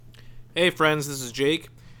Hey friends, this is Jake.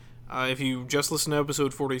 If you just listened to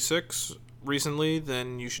episode 46 recently,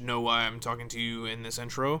 then you should know why I'm talking to you in this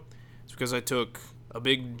intro. It's because I took a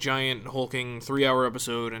big, giant, hulking 3-hour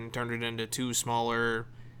episode and turned it into 2 smaller,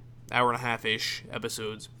 hour and a half-ish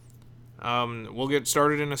episodes. We'll get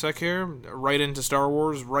started in a sec here, right into Star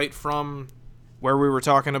Wars, right from where we were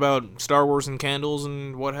talking about Star Wars and candles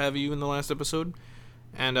and what have you in the last episode.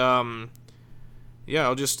 And, yeah,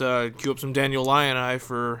 I'll just cue up some Daniel Lyon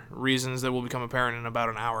for reasons that will become apparent in about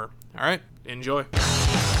an hour. Alright, enjoy.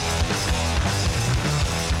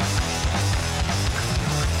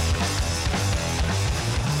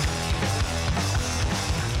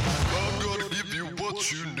 I'm gonna give you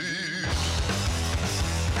what you need.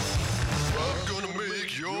 I'm gonna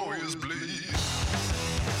make your ears bleed.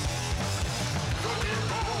 Rock and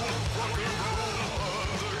roll,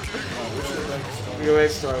 the king. Go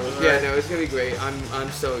ahead, Star Wars. Yeah, no, it's gonna be great. I'm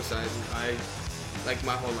so excited.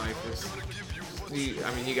 My whole life is. You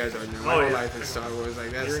guys already know. My whole life is Star Wars.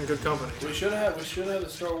 Like that's. You're in good company. We should have the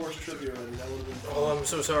Star Wars trivia ready. That would have been fun. Oh, I'm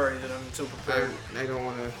so sorry that I'm so prepared. I don't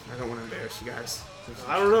wanna embarrass you guys.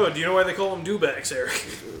 I don't know. Do you know why they call them dewbacks, Eric?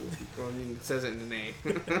 Well, I mean, it says it in the name.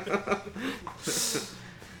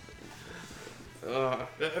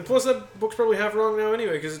 And plus, that book's probably half wrong now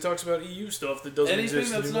anyway, because it talks about EU stuff that doesn't Anything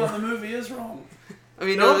exist that's anymore. not in the movie is wrong. I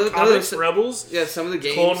mean, No, those- comics, Rebels. yeah, some of the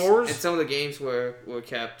games, Clone Wars? and some of the games were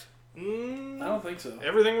kept. I don't think so.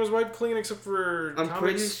 Everything was wiped clean except for I'm comics.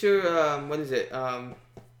 pretty sure. What is it?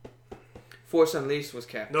 Force Unleashed was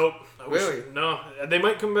kept. Nope. Really? No. They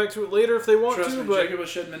might come back to it later if they want Trust to, me, but Jacob has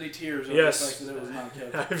shed many tears over Yes. the fact that it was not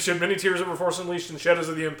kept. I've shed many tears over Force Unleashed and Shadows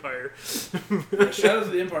of the Empire. Shadows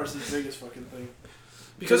of the Empire is the biggest fucking thing.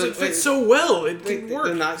 Because it fits so well. It didn't work.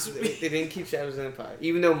 They didn't keep Shadows of the Empire,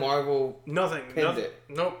 even though Marvel. Nothing. Pinned it.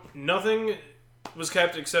 Nope. Nothing was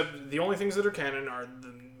kept except the only things that are canon are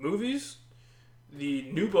the movies, the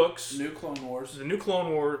new books, New Clone Wars. the new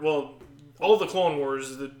Clone War. Well, all the Clone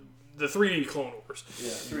Wars, the 3D Clone Wars,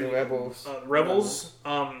 Yeah, The Rebels. Rebels,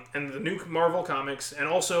 and the new Marvel comics, and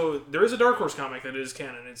also there is a Dark Horse comic that is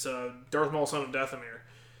canon. It's Darth Maul, Son of Dathomir.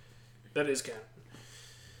 That is canon.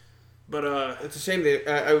 But It's a shame that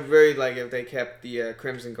I would very like if they kept the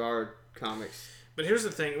Crimson Guard comics. But here's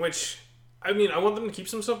the thing, which I mean, I want them to keep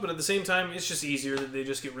some stuff, but at the same time, it's just easier that they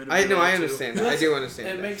just get rid of. I too. understand that. I do understand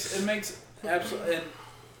It that.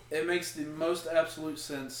 makes the most absolute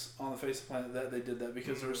sense on the face of the planet that they did that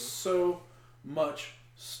because there's so much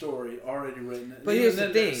story already written. But And here's even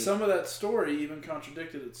the then, thing. some of that story even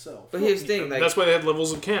contradicted itself. But here's the thing, like, That's why they had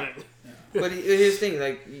levels of canon. but here's the thing,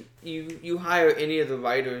 like, you hire any of the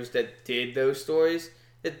writers that did those stories,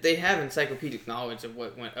 that they have encyclopedic knowledge of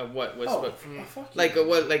what was Fuck like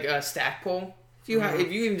yeah. Stackpole. If you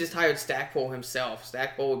if you even just hired Stackpole himself,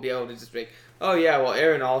 Stackpole would be able to just be like, oh yeah, well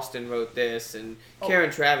Aaron Alston wrote this and Karen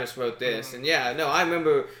Travis wrote this, and yeah, no, I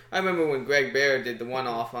remember when Greg Bear did the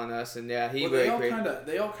one-off on us, and yeah, he really created.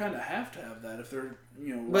 They all kind of have to have that if they're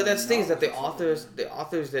But that's the thing is that the novels or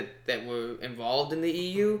authors that were involved in the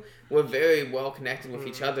EU were very well connected with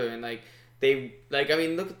each other, and like they I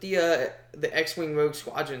mean look at the X-Wing Rogue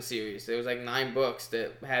Squadron series. There was like 9 books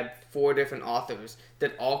that had 4 different authors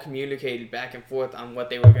that all communicated back and forth on what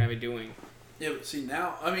they were going to be doing. Yeah, but see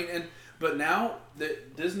now, I mean, but now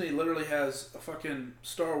that Disney literally has a fucking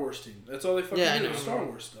Star Wars team. That's all they fucking Yeah, I do know. is Star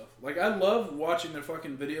Wars stuff. Like I love watching their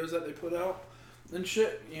fucking videos that they put out and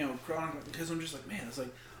shit. Because I'm just like, man, it's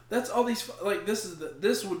like that's all these like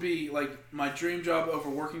this would be like my dream job over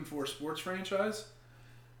working for a sports franchise.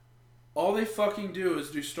 All they fucking do is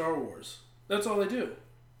do Star Wars. That's all they do.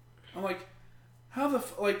 I'm like, how the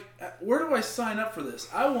where do I sign up for this?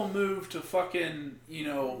 I will move to fucking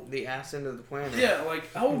The ass end of the planet. yeah,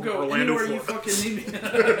 like I will go Orlando, anywhere you Florida. fucking need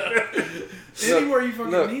me. Anywhere you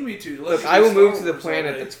fucking need me to. Look, I will move to the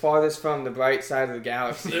planet that's farthest from the bright side of the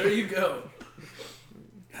galaxy. There you go.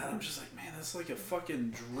 God, I'm just like, man, that's like a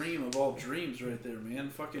fucking dream of all dreams right there, man.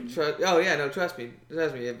 Fucking Trust me.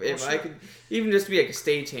 If I could even just be like a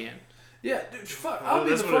stagehand. yeah, dude. Fuck, I'll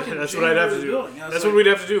be That's the what fucking. that's what I'd have to janitor of the do. building. I was That's like, what we'd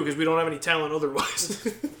have to do because we don't have any talent otherwise.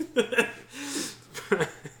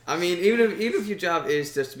 I mean, even if your job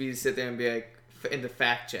is just to be to sit there and be like in the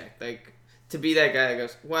fact check, like to be that guy that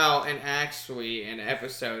goes, well, and actually in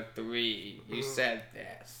episode 3 you said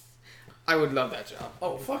this. I would love that job.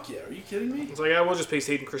 Oh fuck yeah! Are you kidding me? It's like, we'll just paste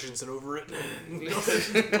Hayden Christensen over it.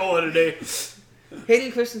 Call it a day.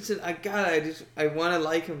 Hayden Christensen, I want to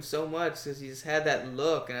like him so much because he's had that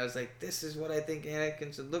look, and I was like, this is what I think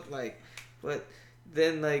Anakin should look like. But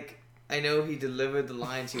then, like, I know he delivered the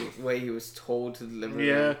lines the way he was told to deliver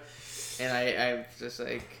Yeah. them. and I'm just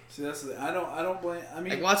like. See, that's the I don't blame. I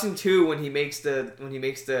mean, Like watching 2 when he makes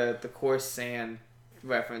the coarse sand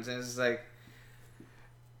reference, and it's just like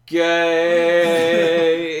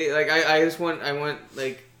gay. Like I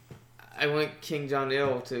want King Jong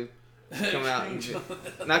Il to come out.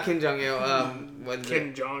 Not Kim Jong Il.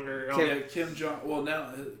 Kim Jong or Kim Jong. Well,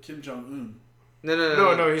 now Kim Jong Un.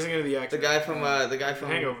 No, he's thinking of the actor. The guy from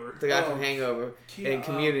Hangover. The guy from Hangover in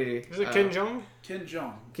Community. Is it Kim Jong? Kim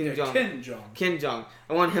Jong. Kim Yeah, Jong. Kim Jong. Kim Jong.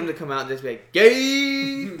 I want him to come out and just be like,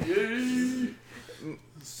 gay. Yay.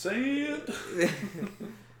 Say it.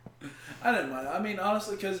 I didn't mind. I mean,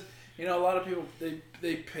 honestly, because a lot of people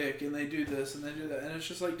they pick and they do this and they do that, and it's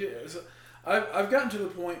just like, dude, I've gotten to the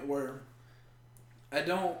point where I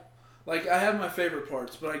don't like. I have my favorite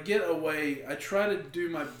parts, but I get away. I try to do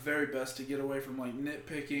my very best to get away from like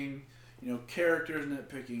nitpicking, characters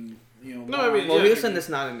nitpicking. No, I mean, Well, yeah, Wilson is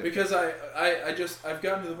not in it. Because I've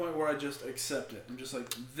gotten to the point where I just accept it. I'm just like,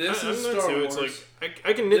 this is I'm not Star too. Wars. It's like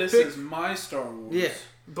I can nitpick. This is my Star Wars. Yeah.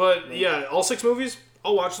 But yeah, all 6 movies,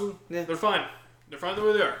 I'll watch them. Yeah. They're fine. They're fine the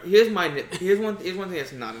way they are. Here's one thing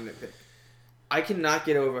that's not a nitpick. I cannot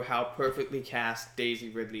get over how perfectly cast Daisy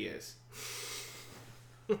Ridley is.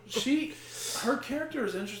 Her character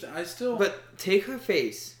is interesting. But take her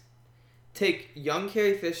face, take young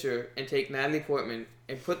Carrie Fisher and take Natalie Portman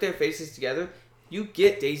and put their faces together, you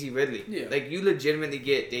get Daisy Ridley. Yeah. Like you legitimately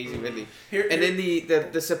get Daisy Ridley. Then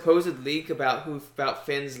Then the supposed leak about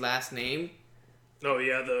Finn's last name. Oh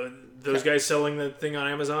yeah, those guys selling the thing on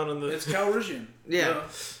Amazon and the. it's Calrissian. Yeah.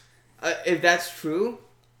 If that's true,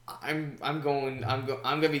 I'm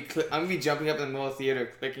gonna be jumping up in the middle of the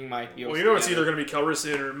theater, clicking my heels. Well, it's together. either going to be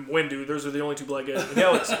Calrissian or Windu. Those are the only 2 black guys in the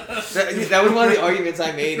galaxy. That was one of the arguments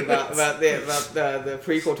I made about the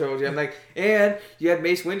prequel trilogy. I'm like, and you had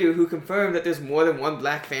Mace Windu who confirmed that there's more than one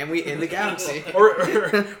black family in the galaxy. or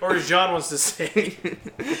as John wants to say,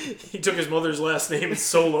 he took his mother's last name. It's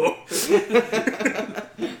Solo.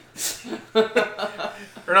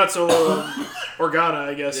 Or not Solo, Organa,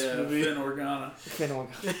 I guess. Yeah, would be. Finn Organa. Finn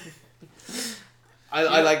Organa.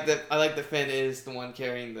 I like that Finn is the one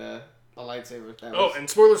carrying the lightsaber. And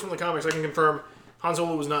spoilers from the comics, I can confirm Han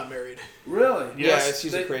Solo was not married. Really? Yes.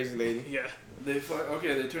 She's a crazy lady. Yeah. They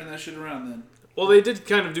turned that shit around then. Well, they did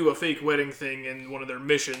kind of do a fake wedding thing in one of their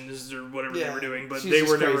missions or whatever they were doing, but she's they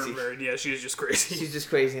just were never crazy. married. Yeah, she is just crazy. She's just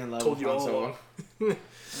crazy in love Told with you Han all Solo. Okay.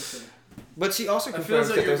 But she also I feel confirms as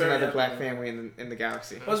though that you're there's very another happy black about family in the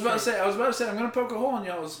galaxy. I was about to say I'm gonna poke a hole in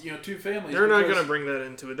y'all's 2 families. They're not because- going to bring that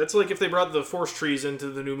into it. That's like if they brought the Force trees into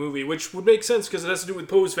the new movie, which would make sense because it has to do with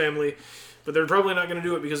Poe's family, but they're probably not going to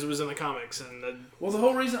do it because it was in the comics. And Well, the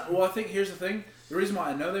whole reason. Well, I think here's the thing. The reason why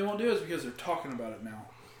I know they won't do it is because they're talking about it now.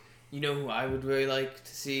 You know who I would really like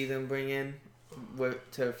to see them bring in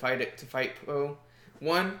to fight Poe?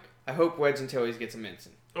 One, I hope Wedge Antilles gets a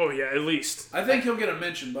mention. oh yeah, at least. I think he'll get a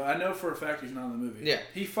mention, but I know for a fact he's not in the movie. Yeah.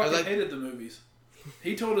 He fucking like- hated the movies.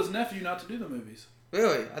 He told his nephew not to do the movies.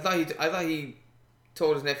 Really? I thought he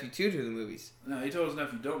told his nephew to do the movies. No, he told his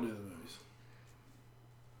nephew don't do the movies.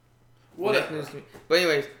 Well, that's Whatever. news to me. But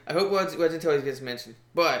anyways, I hope Wedge Antilles gets mentioned.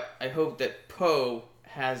 But I hope that Poe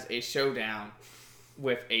has a showdown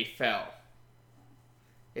with a Fel.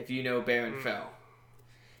 If you know Baron Fel.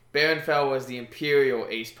 Baron Fel was the Imperial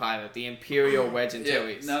ace pilot, the Imperial Wedge Yeah,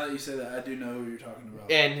 Antilles. now that you say that, I do know who you're talking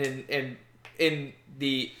about. And in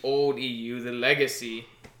the old EU, the Legacy,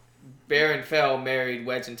 Baron Fel married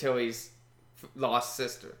Wedge Antilles' lost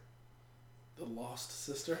sister. The Lost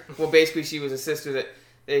Sister? Well, basically, she was a sister that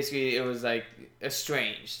basically it was like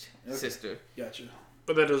estranged sister. Gotcha.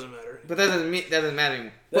 But that doesn't matter. But that doesn't matter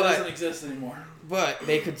anymore. That But doesn't exist anymore. But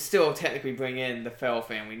they could still technically bring in the Fel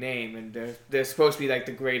family name, and they're supposed to be like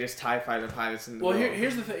the greatest TIE fighter pilots in the Well, world.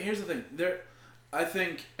 here's the thing. I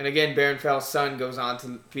think And again, Baron Fel's son goes on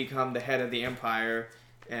to become the head of the Empire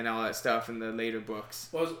and all that stuff in the later books.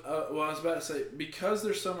 I was about to say, because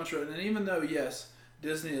there's so much written, and even though yes,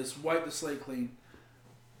 Disney has wiped the slate clean,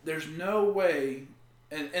 there's no way,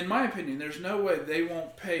 and in my opinion, there's no way they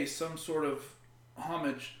won't pay some sort of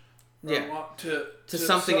homage. To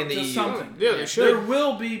something in the EU. Something. Yeah, they should. There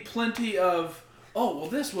will be plenty of, oh, well,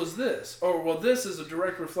 this was this. Or, well, this is a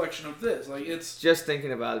direct reflection of this. Like, it's... Just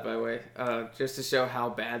thinking about it, by the way, just to show how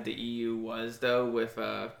bad the EU was, though, with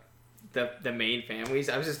the main families.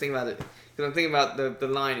 I was just thinking about it, because I'm thinking about the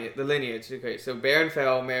lineage. Okay, so Baron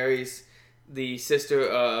Fel marries the sister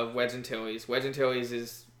of Wedge Antilles. Wedge Antilles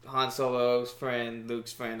is Han Solo's friend,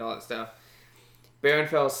 Luke's friend, all that stuff. Baron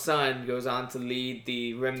Fel's son goes on to lead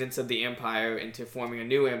the remnants of the Empire into forming a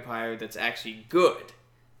new empire that's actually good.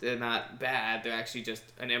 They're not bad. They're actually just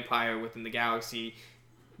an empire within the galaxy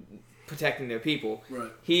protecting their people.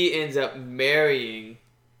 Right. He ends up marrying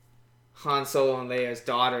Han Solo and Leia's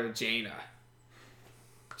daughter, Jaina.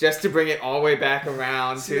 Just to bring it all the way back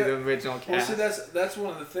around to the original cast. Well, see, that's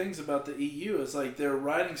one of the things about the EU is like they're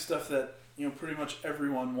writing stuff that pretty much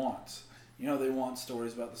everyone wants. They want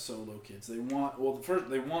stories about the Solo kids. They want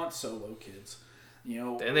they want Solo kids.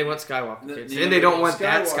 Then they want Skywalker kids. Then they they don't want want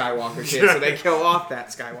that Skywalker kid, so they kill off that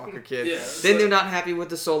Skywalker kid. Yeah, then they're not happy with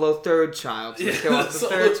the Solo third child, so they kill off the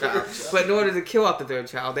third child. But in order to kill off the third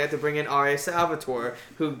child, they have to bring in R.A. Salvatore,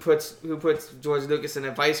 who puts George Lucas in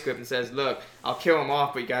a vice grip and says, "Look, I'll kill him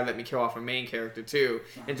off, but you gotta let me kill off a main character too."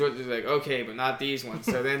 And George is like, "Okay, but not these ones."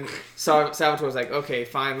 So then Salvatore's like, "Okay,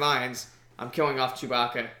 fine lines. I'm killing off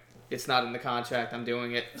Chewbacca. It's not in the contract. I'm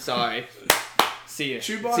doing it. Sorry." See ya.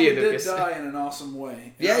 Chewbacca See ya, did Lucas. die in an awesome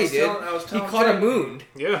way. Yeah, he did. He caught a moon.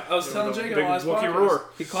 Yeah. I was telling Jake big on last Wookiee podcast. roar.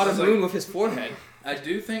 He caught a moon with his forehead. I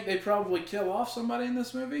do think they probably kill off somebody in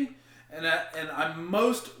this movie, and I'm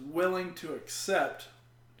most willing to accept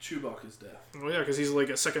Chewbacca's death. Well, yeah, because he's like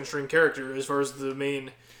a second string character as far as the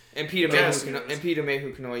main. And Peter Yes,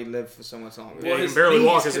 Mayhew can only live for so much longer. Yeah, he his can barely knees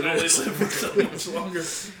walk as can it only is. live for so much longer.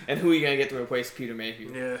 And who are you gonna get to replace Peter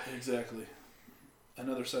Mayhew? Yeah. Exactly.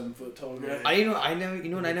 Another 7 foot tall guy. I know what I never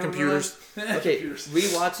Computers. realized? Okay, Computers.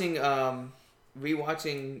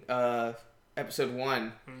 rewatching episode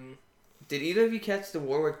 1. Mhm. Did either of you catch the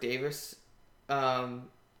Warwick Davis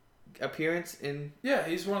appearance in? Yeah,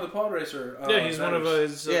 he's one of the pod racer. Yeah, he's one of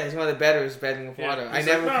his. Yeah, he's one of the betters betting with Yeah, water. I he's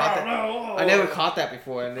never like, caught that. "No, no." I never caught that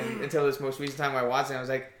before, and then until this most recent time I watched it, I was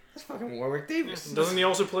like, "That's fucking Warwick Davis." Doesn't he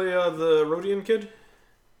also play the Rodian kid?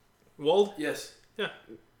 Wald? Yes. I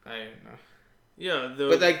don't know. Yeah.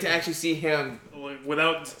 But like to actually see him like,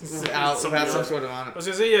 without without somebody some else. sort of on it. I was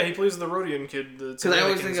gonna say, yeah, he plays the Rodian kid. Because I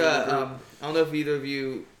always think, I don't know if either of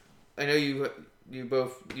you, I know you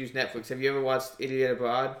both use Netflix. Have you ever watched Idiot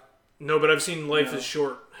Abroad? No, but I've seen Life No. is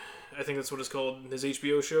Short. I think that's what it's called. His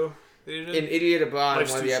HBO show. That he did. In Idiot Abroad, Life's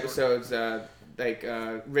one of Too the Short.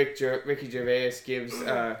 episodes, Ricky Gervais gives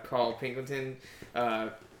Carl Pilkington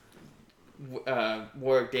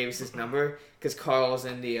Warwick Davis's number because Carl's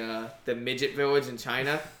in the midget village in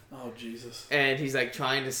China. Oh, Jesus. And he's like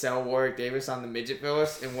trying to sell Warwick Davis on the midget village,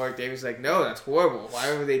 and Warwick Davis is like, "No, that's horrible.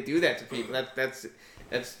 Why would they do that to people? That's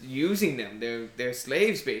using them. They're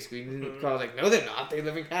slaves basically." And Carl's like, "No, they're not. They're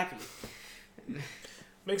living happy."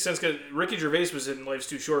 Makes sense because Ricky Gervais was in Life's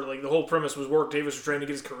Too Short. Like the whole premise was Warwick Davis was trying to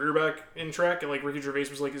get his career back in track, and like Ricky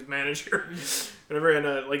Gervais was like his manager. Whatever,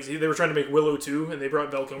 and like they were trying to make Willow 2, and they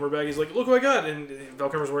brought Val Kilmer back. He's like, "Look who I got!" And Val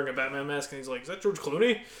Kilmer's wearing a Batman mask, and he's like, "Is that George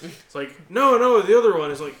Clooney?" It's like, "No, the other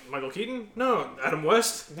one." Is like Michael Keaton. No, Adam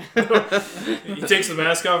West. He takes the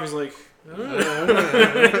mask off. He's like.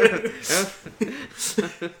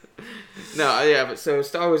 No, yeah, but so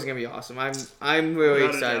Star Wars is gonna be awesome. I'm really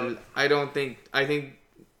Without a excited. doubt.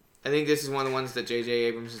 I think this is one of the ones that J.J.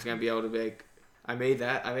 Abrams is gonna be able to be like, I made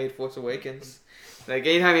Force Awakens. Like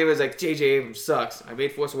anytime he was like J.J. Abrams sucks, I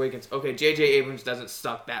made Force Awakens. Okay, J.J. Abrams doesn't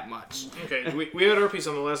suck that much. Okay, we had our piece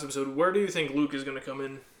on the last episode. Where do you think Luke is going to come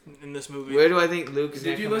in this movie? Where do I think Luke is?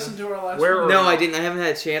 Did gonna you come listen in? to our last Where one? or- No, I didn't. I haven't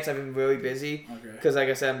had a chance. I've been really busy. Okay. Because, like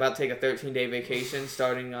I said, I'm about to take a 13-day vacation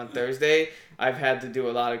starting on Thursday. I've had to do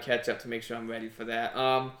a lot of catch-up to make sure I'm ready for that.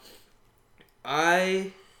 What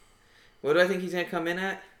do I think he's going to come in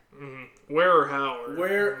at? Mhm. Where or how? Or,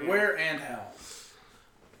 Where and how?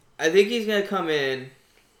 I think he's going to come in...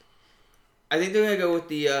 I think they're going to go with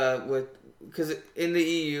the... Because in the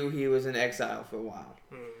EU, he was in exile for a while.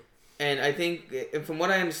 Mhm. And I think, from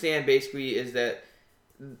what I understand, basically, is that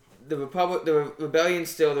the rebellion's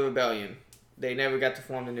still the rebellion. They never got to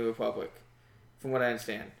form the new republic, from what I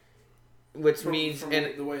understand. Which means, from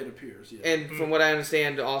and the way it appears, yeah. and from what I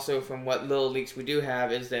understand, also from what little leaks we do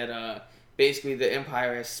have, is that basically the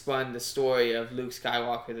Empire has spun the story of Luke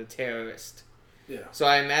Skywalker, the terrorist. Yeah. So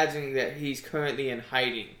I imagine that he's currently in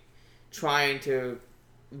hiding, trying to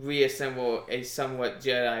reassemble a somewhat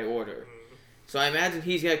Jedi Order. So I imagine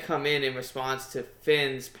he's going to come in response to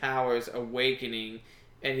Finn's powers awakening,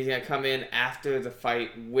 and he's going to come in after the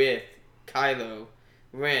fight with Kylo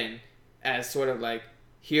Ren as sort of like,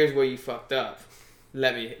 here's where you fucked up.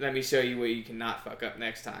 Let me show you where you cannot fuck up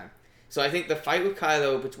next time. So I think the fight with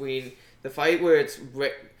Kylo, between the fight where it's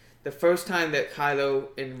the first time that Kylo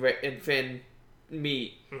and Finn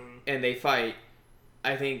meet and they fight,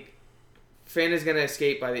 I think Finn is going to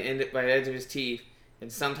escape by the edge of his teeth.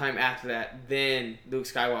 And sometime after that, then Luke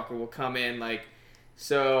Skywalker will come in like,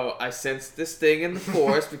 so I sensed this thing in the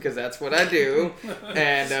Force because that's what I do.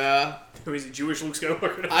 And Who is he, Jewish Luke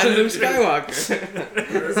Skywalker? I'm Luke Skywalker. I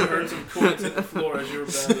heard some coins hit the floor as you were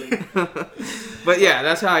battling. But yeah,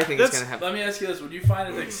 that's how I think it's That's- gonna happen. Let me ask you this: would you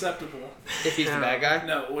find it acceptable? If he's the bad guy,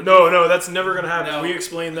 No. No, that's never gonna happen. No. We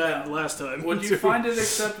explained that No. last time. Would you find it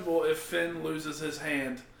acceptable if Finn loses his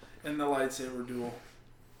hand in the lightsaber duel?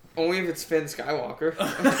 only if it's Finn Skywalker.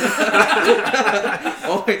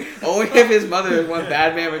 only if his mother is one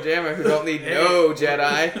bad mamma jamma who don't need no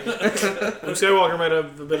Jedi. Luke Skywalker might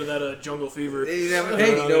have a bit of that jungle fever. Hey,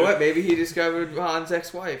 you know what? Maybe he discovered Han's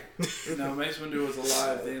ex-wife. No, Mace Windu was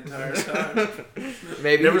alive the entire time.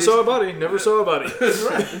 Maybe Never he saw a body. Never saw a body.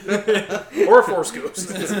 Or a Force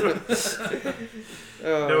ghost.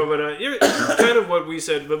 No, but yeah, kind of what we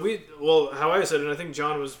said. But how I said it, and I think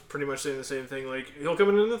John was pretty much saying the same thing. Like, he'll come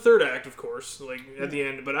in the third act, of course, like at the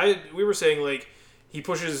end. But we were saying like he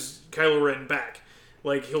pushes Kylo Ren back.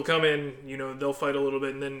 Like, he'll come in, they'll fight a little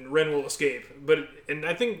bit, and then Ren will escape. And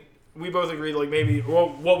I think we both agreed, like, maybe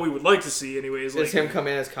what we would like to see, anyways, like Does him come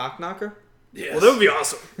in as Cockknocker? Yes. well, that would be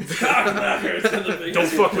awesome. Don't Don't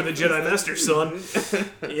fuck with the Jedi Master, son.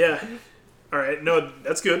 Yeah. All right. No,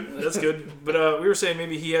 that's good. That's good. But we were saying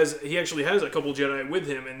maybe he actually has a couple Jedi with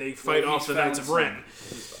him, and they fight Well, off he's the Knights of found Ren.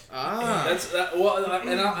 Ah.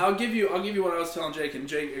 And I'll give you what I was telling Jake, and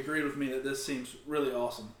Jake agreed with me that this seems really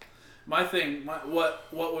awesome. My thing, what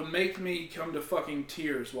would make me come to fucking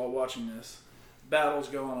tears while watching this? Battles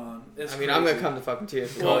going on. It's I'm gonna crazy. come to fucking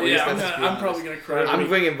tears. Well, yeah, Let's just be I'm honest. probably gonna cry. I'm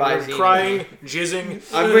bringing Visine. Crying, jizzing,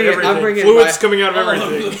 I'm bringing everything. Fluids Vi- coming out of all over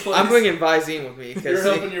the everything. place. I'm bringing Visine with me You're because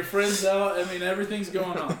helping your friends out. I mean, everything's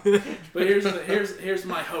going on. But here's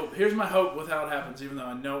my hope. Here's my hope with how it happens, even though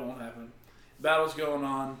I know it won't happen. Battle's going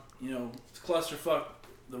on. It's clusterfuck.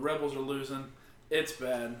 The rebels are losing. It's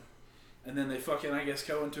bad. And then they fucking, I guess,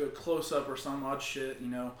 go into a close up or some odd shit.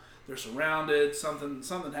 They're surrounded.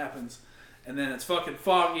 Something happens, and then it's fucking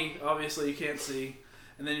foggy. Obviously, you can't see.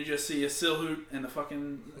 And then you just see a Silhouette and the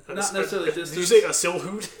fucking not necessarily distance. Did you say a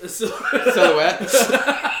Silhouette? A silhouette.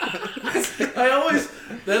 silhouette. I always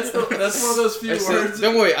that's one of those few words.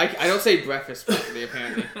 Don't worry, I don't say breakfast properly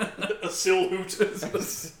apparently. A Silhouette.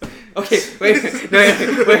 Okay, wait,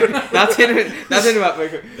 not to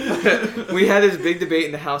interrupt. We had this big debate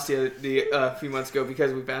in the house a few months ago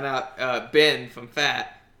because we found out Ben from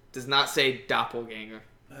Fat does not say doppelganger.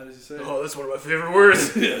 How does he say it? Oh, that's one of my favorite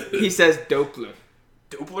words. He says Doppler.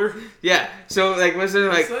 Doppler? Yeah, so what's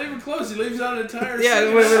it It's not even close. He leaves out an entire. Yeah,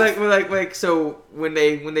 second we're half. like so when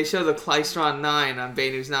they show the Klystron 9 on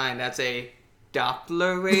Baynews 9, that's a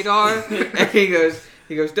Doppler radar, and he goes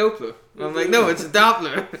Doppler. I'm like, no, it's a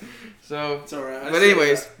Doppler. So, It's alright. but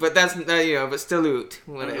anyways, but that's but still loot.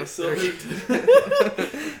 Okay, so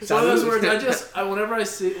it's one of those words. Whenever I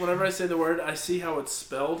say the word, I see how it's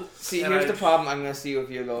spelled. See, and here's the problem. I'm gonna see with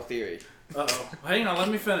your little theory. Hang on, let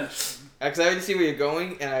me finish. Because I already see where you're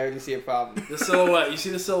going, and I already see a problem. The silhouette. You see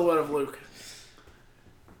the silhouette of Luke,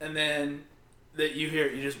 and then that you hear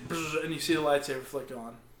it, you just and you see the lightsaber flick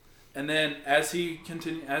on, and then as he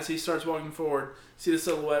starts walking forward, see the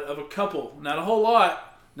silhouette of a couple, not a whole lot.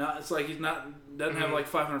 It's like doesn't have like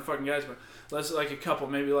 500 fucking guys, but let's like a couple,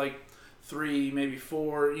 maybe like 3, maybe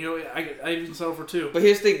 4. I even settle for 2. But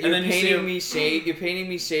here's the thing: And you're then you see You're painting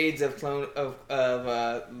me shades of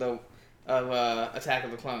Attack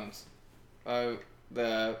of the Clones,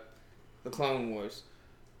 the Clone Wars.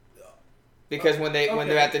 Because when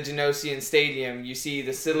they're at the Genosian Stadium, you see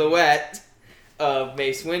the silhouette of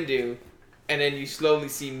Mace Windu, and then you slowly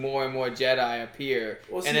see more and more Jedi appear,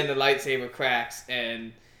 and then the lightsaber cracks,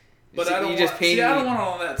 and But I don't want it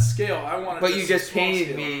on that scale. I want it. But you just small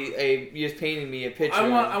painted scale. me a picture.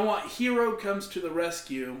 I want Hero comes to the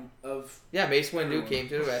rescue of. Yeah, Mace Windu came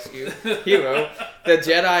to the rescue. Hero, the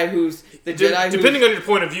Jedi who's Depending on your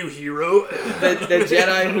point of view, hero. the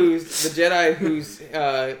Jedi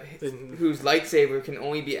whose lightsaber can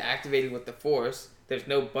only be activated with the Force. There's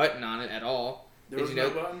no button on it at all. There was no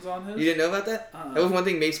buttons on his. You didn't know about that? Uh-uh. That was one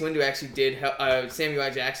thing Mace Windu actually did. Samuel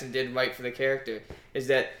L. Jackson did right for the character. Is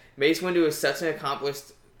that Mace Windu is such an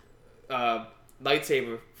accomplished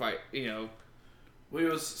lightsaber fight. We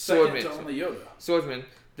was second Swordman. to only Yoda. Swordsman,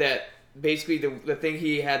 that basically the thing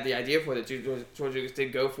he had the idea for that George Lucas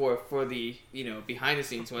did go for the behind the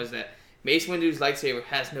scenes was that Mace Windu's lightsaber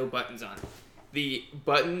has no buttons on it.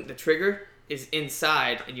 The trigger is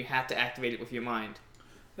inside, and you have to activate it with your mind.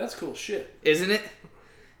 That's cool shit. Isn't it?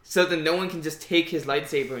 So then no one can just take his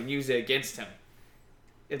lightsaber and use it against him.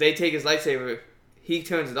 If they take his lightsaber, he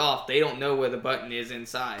turns it off. They don't know where the button is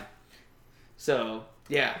inside. So,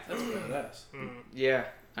 yeah. That's badass. Yeah,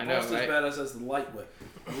 I know, Almost right? as badass as the light whip.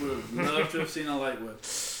 I would have loved to have seen a light whip.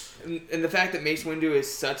 And the fact that Mace Windu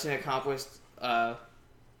is such an accomplished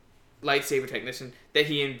lightsaber technician that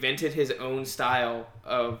he invented his own style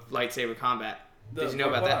of lightsaber combat. The Did you know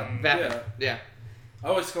about that? Vapid. Vapid. Yeah. I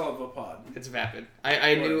always call it Vapod. It's Vapid.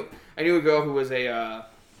 I knew a girl who was a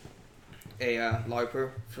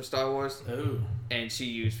LARPer for Star Wars, Oh. and she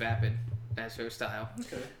used Vapid as her style.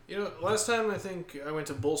 Okay. You know, last time I think I went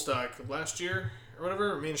to Bullstock last year or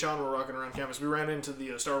whatever, me and Sean were rocking around campus. We ran into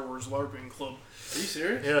the Star Wars LARPing club. Are you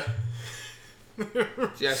serious? Yeah.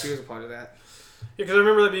 Yeah, she was a part of that. Yeah, because I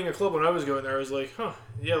remember that being a club when I was going there. I was like, huh.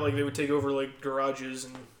 Yeah, like they would take over like garages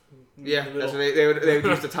and. Yeah, that's what they would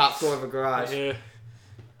use the top floor of a garage. Yeah.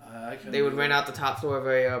 They would rent out the top floor of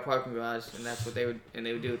a parking garage, and that's what they would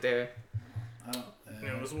do it there. I don't. You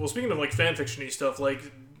know, well, speaking of like fan fiction-y stuff, like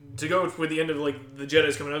to go with the end of like the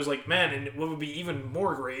Jedi's coming, I was like, man, and what would be even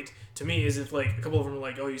more great to me is if like a couple of them were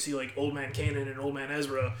like, oh, you see like Old Man Kanan and Old Man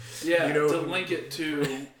Ezra. Yeah, you know, to link it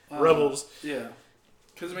to Rebels. Yeah,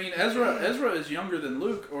 because I mean, Ezra is younger than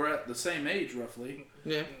Luke, or at the same age roughly.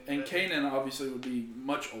 Yeah. And Kanan obviously would be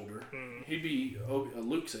much older. He'd be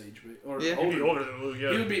Luke's age, or Yeah. older. He'd be older than Luke.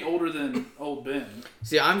 Yeah. He would be older than old Ben.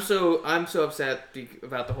 See, I'm so upset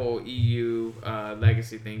about the whole EU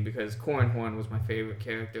legacy thing because Corran Horn was my favorite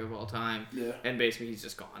character of all time, Yeah. and basically he's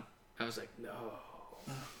just gone. I was like,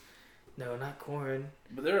 no, not Corran.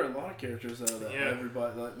 But there are a lot of characters out of that. Yeah.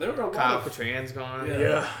 Everybody like there were a Kyle lot of Katarn's gone. Yeah.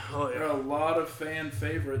 Yeah. Oh there yeah. are a lot of fan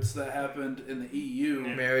favorites that happened in the EU.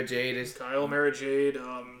 Yeah. Mara Jade is. Kyle, Mara Jade,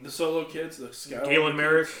 The Solo kids, the Skywalker Galen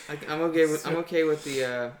Merrick. kids. I'm okay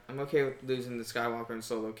with losing the Skywalker and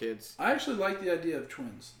Solo kids. I actually like the idea of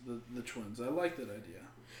twins. The twins. I like that idea.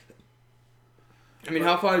 I mean,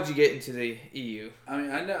 how far did you get into the E EU? I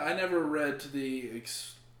mean, I never read to the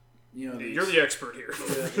You're the expert here.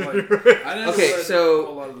 Yeah, like, I never Okay, read so-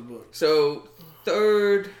 a lot of the books. So,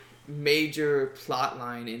 third major plot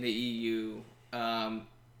line in the EU,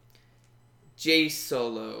 Jace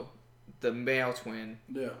Solo, the male twin,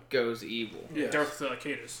 Yeah. goes evil. Yeah. Darth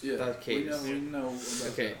Cadus. Yeah. Darth We Cadus. know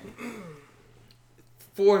about Okay. that.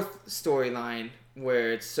 Fourth storyline,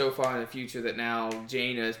 where it's so far in the future that now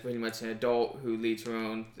Jaina is pretty much an adult who leads her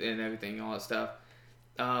own and everything, all that stuff.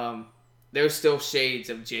 There's still shades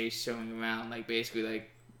of Jace showing around, like basically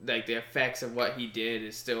like the effects of what he did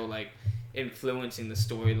is still like influencing the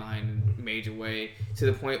storyline in a major way to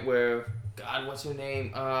the point where God, what's her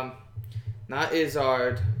name? Not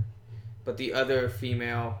Izzard, but the other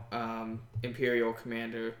female Imperial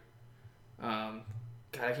commander. God,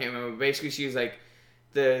 I can't remember. Basically, she was like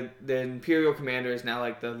the Imperial commander is now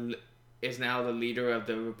like the leader of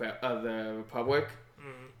the Republic.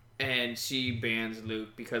 And she bans Luke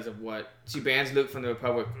because of what? She bans Luke from the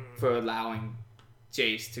Republic for allowing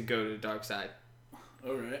Jace to go to the dark side.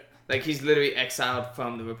 All right. Like, he's literally exiled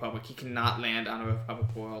from the Republic. He cannot land on a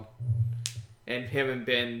Republic world. And him and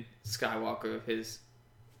Ben Skywalker, his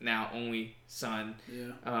now only son,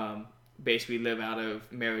 Yeah. basically live out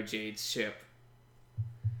of Mara Jade's ship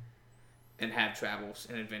and have travels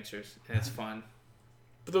and adventures. And it's fun.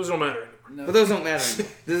 But those don't matter anymore. No. But those don't matter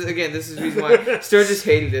anymore. This is the reason why Sturgis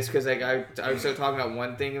hated this, because like I started talking about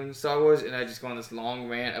one thing in Star Wars, and I just go on this long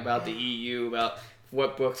rant about the EU, about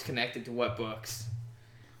what books connected to what books.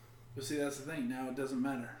 But see, that's the thing. Now it doesn't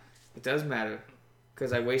matter. It does matter,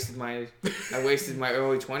 because I wasted my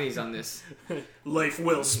early 20s on this. Life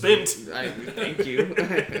well spent. Thank you.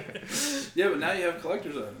 Yeah, but now you have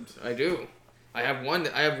collector's items. I do. I have one.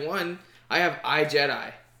 I have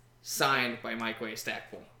iJedi, signed by Mike Way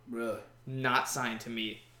Stackpole. Really? Not signed to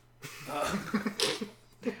me.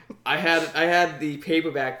 I had the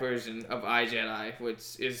paperback version of iJedi,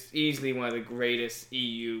 which is easily one of the greatest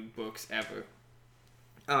EU books ever.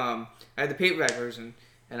 I had the paperback version,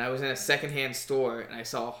 and I was in a secondhand store, and I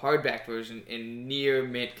saw a hardback version in near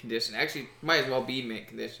mint condition. Actually, might as well be mint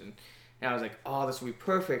condition. And I was like, oh, this will be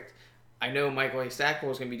perfect. I know Michael A.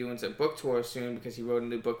 Stackpole is going to be doing some book tours soon because he wrote a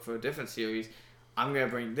new book for a different series. I'm going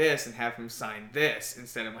to bring this and have him sign this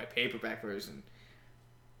instead of my paperback version.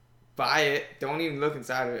 Buy it. Don't even look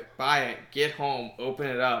inside of it. Buy it. Get home. Open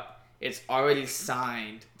it up. It's already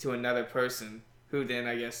signed to another person who then,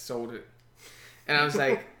 I guess, sold it. And I was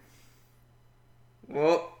like,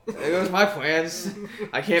 well, there goes my plans.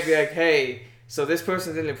 I can't be like, hey, so this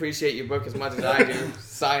person didn't appreciate your book as much as I do.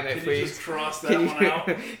 Sign it, Can please. you just cross that one out?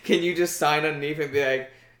 Can you just sign underneath and be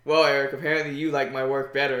like, well, Eric, apparently you like my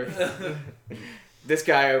work better. This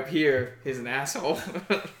guy up here is an asshole.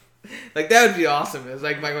 Like, that would be awesome. It's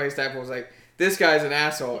like Michael A. Stackpole was like, this guy's an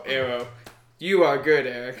asshole, Arrow. You are good,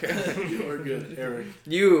 Eric. You are good, Eric.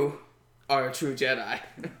 You are a true Jedi.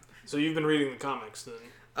 So you've been reading the comics then?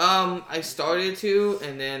 I started to,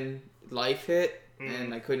 and then life hit,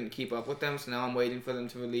 and I couldn't keep up with them. So now I'm waiting for them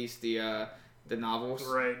to release the the novels.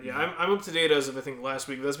 Right, yeah. I'm up to date as of, I think, last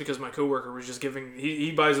week. That's because my coworker was just giving...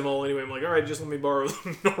 He buys them all anyway. I'm like, all right, just let me borrow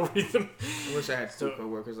them and I'll read them. I wish I had two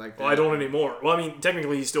coworkers like that. Well, I don't anymore. Well, I mean,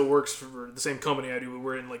 technically he still works for the same company I do, but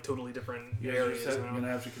we're in, like, totally different You're areas now. going to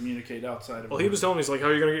have to communicate outside of Well, he was telling me, he's like, how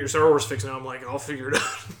are you going to get your Star Wars fix now? I'm like, I'll figure it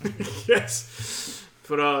out. Yes.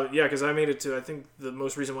 But, yeah, because I made it to, I think the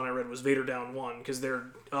most recent one I read was Vader Down 1, because they're...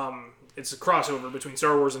 it's a crossover between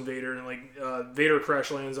Star Wars and Vader, and Vader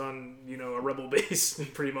crash lands on a rebel base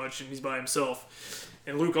pretty much, and he's by himself,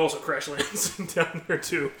 and Luke also crash lands down there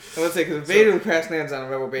too. I would say because Vader crash lands on a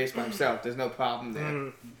rebel base by himself, there's no problem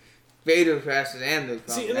there. Vader crashes and there's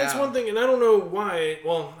problem. See, and that's one thing, and I don't know why.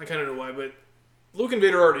 Well, I kind of know why, but Luke and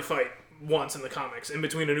Vader already fight once in the comics, in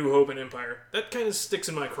between A New Hope and Empire. That kind of sticks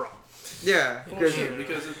in my craw. Yeah, because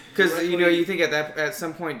you think at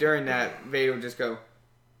some point during that Vader would just go,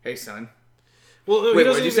 "Hey, son." Well, no, wait,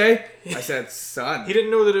 what did you say? I said, son. He didn't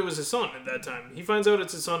know that it was his son at that time. He finds out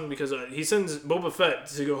it's his son because he sends Boba Fett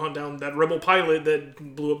to go hunt down that rebel pilot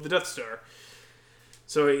that blew up the Death Star.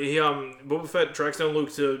 So Boba Fett tracks down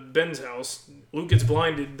Luke to Ben's house. Luke gets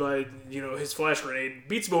blinded by his flash grenade,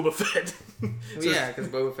 beats Boba Fett. Yeah, because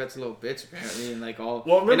Boba Fett's a little bitch apparently,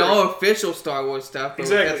 and all official Star Wars stuff. Boba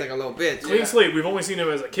Fett's like a little bitch. Clean slate. We've only seen him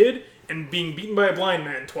as a kid and being beaten by a blind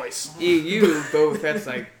man twice. Boba Fett's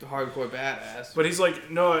like hardcore badass. But he's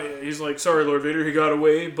like, no, he's like, sorry, Lord Vader, he got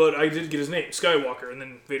away, but I did get his name, Skywalker. And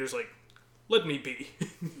then Vader's like, let me be.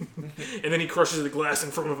 And then he crushes the glass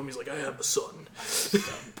in front of him. He's like, I have a son.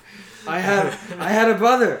 I had a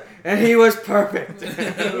brother, and he was perfect.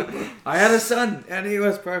 I had a son, and he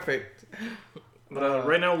was perfect. But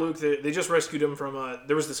right now, Luke, they just rescued him from...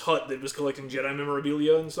 there was this hut that was collecting Jedi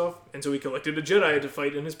memorabilia and stuff, and so he collected a Jedi to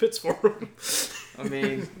fight in his pits for him. I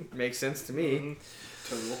mean, makes sense to me.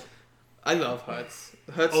 Total. I love Huts.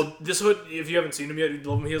 Oh, this Hut, if you haven't seen him yet, you'd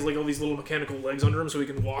love him. He has like all these little mechanical legs under him so he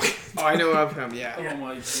can walk. Oh, I know of him, yeah. Oh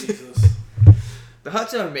my Jesus. The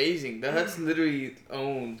Hutts are amazing. The Hutts literally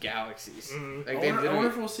own galaxies. Mm-hmm. Like I wonder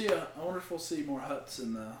if we'll see more Hutts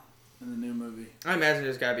in the new movie. I imagine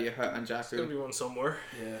there's gotta be a Hutt on There's gonna Jakku. be one somewhere.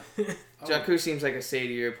 Yeah. Jakku seems like a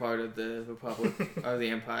shadier part of the Republic or the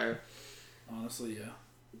Empire. Honestly, yeah.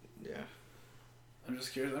 Yeah. I'm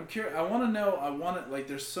just curious. I'm curious. I want to know. I want it. Like,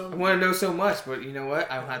 there's so. I want to know so much, but you know what?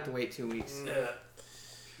 I'll have to wait 2 weeks. Yeah.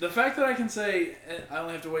 The fact that I can say I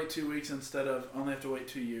only have to wait 2 weeks instead of I only have to wait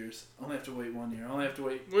 2 years. I only have to wait 1 year. I only have to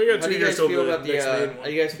wait. We got How 2 do you years guys till feel the about next main How one.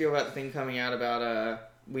 do you guys feel about the thing coming out about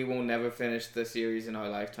we will never finish the series in our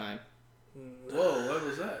lifetime? Whoa! What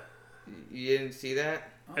was that? You didn't see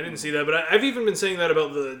that? I didn't see that, but I've even been saying that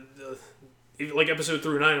about the like episode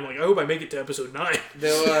through 9. I'm like, I hope I make it to episode 9.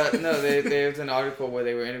 There's an article where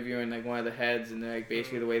they were interviewing like one of the heads, and they're like,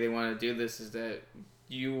 basically the way they want to do this is that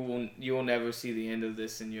you will never see the end of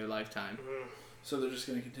this in your lifetime. So they're just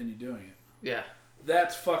gonna continue doing it. Yeah.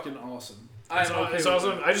 That's fucking awesome. It's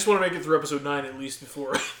awesome. I just want to make it through episode 9 at least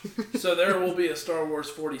before. So there will be a Star Wars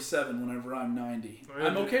 47 whenever I'm 90.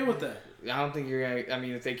 I'm okay with that. I don't think you're gonna. I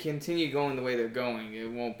mean, if they continue going the way they're going,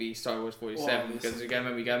 it won't be Star Wars 47 Well, because you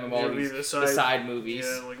gotta remember all It'll be these the side movies.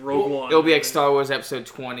 Yeah, like Rogue One. It'll be like Star Wars Episode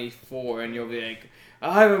 24, and you'll be like,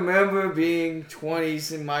 I remember being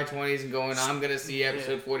 20s in my 20s and going, I'm gonna see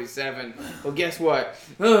Episode 47. Well, guess what?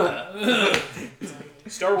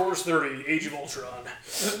 Star Wars 30, Age of Ultron.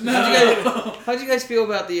 How'd you guys feel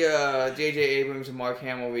about the J.J. Abrams and Mark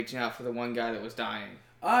Hamill reaching out for the one guy that was dying?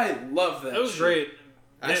 I love that. That was shit. great.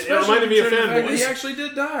 It Especially reminded me of considering the fact that Fanboys. He actually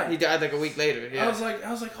did die. He died like a week later. Yeah. I was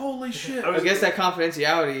like, holy shit. I guess that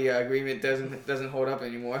confidentiality agreement doesn't hold up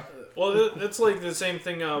anymore. Well, that's like the same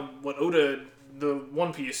thing what Oda, the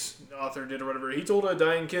One Piece author, did or whatever. He told a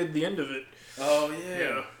dying kid the end of it. Oh, yeah.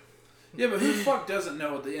 Yeah. Yeah, but who the fuck doesn't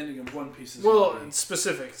know what the ending of One Piece is? Well, gonna be?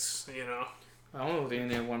 specifics, I don't know what the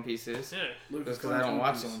ending of One Piece is. Yeah. Lucas Because I don't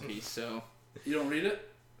finds watch One Piece, so. You don't read it?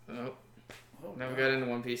 Nope. Oh, Never God. got into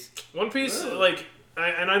One Piece. One Piece, Really? like,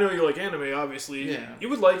 and I know you like anime, obviously. Yeah. You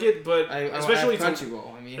would like it, but Especially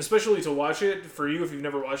Crunchyroll, I mean. especially to watch it, for you, if you've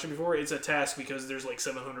never watched it before, it's a task because there's like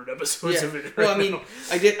 700 episodes of it right Well, I mean, now.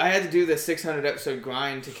 I had to do the 600 episode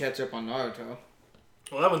grind to catch up on Naruto.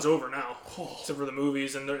 Well, that one's over now, except for the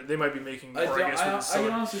movies, and they might be making more, I guess, with the I sun.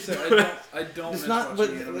 can honestly say I don't It's miss not, but,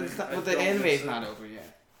 watching anime. but the anime's not over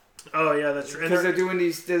yet. Oh, yeah, that's true. And Because they're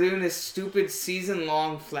doing this stupid season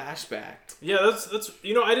long flashback. yeah, that's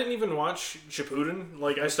I didn't even watch Shippuden.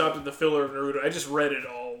 Like, I stopped at the filler of Naruto. I just read it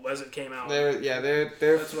all as it came out. They're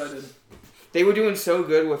That's what I did. They were doing so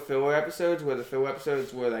good with filler episodes, where the filler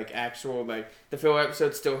episodes were like actual, like the filler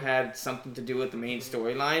episodes still had something to do with the main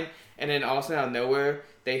storyline, and then also out of nowhere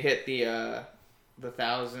they hit the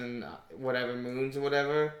 1,000 whatever moons or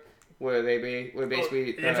whatever, where where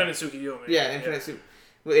basically The Infinite Tsukiyomi. yeah, Infinite Super.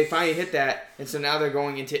 Well, they finally hit that, and so now they're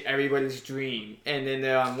going into everybody's dream, and then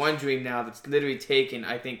they're on one dream now that's literally taken,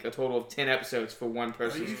 I think, a total of 10 episodes for one Are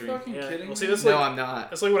person's you dream. fucking kidding Well, see, me? that's No, like I'm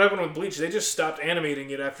not. that's like what happened with Bleach. They just stopped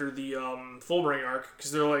animating it after the Fullbring arc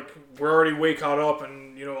because they're like, we're already way caught up,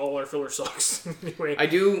 and all our filler sucks. Anyway, I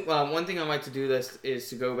do. One thing on my to-do list is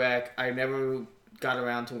to go back. I never got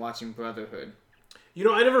around to watching Brotherhood,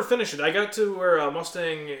 I never finished it. I got to where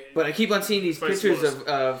Mustang. but I keep on seeing these Vice pictures versa.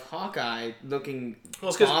 of Hawkeye looking Well,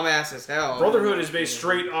 it's 'cause bomb-ass as hell. Brotherhood is based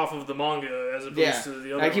straight off of the manga as opposed Yeah, to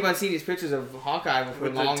the other. I keep one. on seeing these pictures of Hawkeye with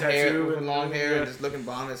With the long hair, tattoo with and- long hair, yeah. and just looking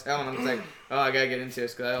bomb as hell. And I'm just like, oh, I gotta get into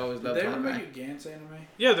this because I always Did loved they ever Hawkeye. make a Gantz anime?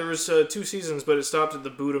 Yeah, there was 2 seasons, but it stopped at the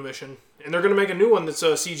Buddha mission, and they're gonna make a new one that's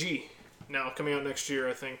CG now coming out next year.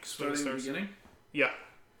 I think. is when it Starting at the starts. beginning? Yeah.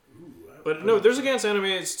 But no, there's a Gantz anime.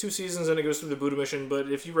 It's 2 seasons and it goes through the Buddha mission.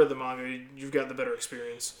 But if you read the manga, you've got the better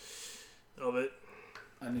experience of it.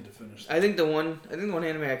 I need to finish that. I think the one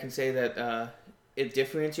anime I can say that it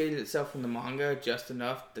differentiated itself from the manga just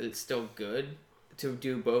enough that it's still good to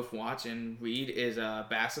do both watch and read is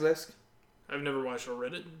Basilisk. I've never watched or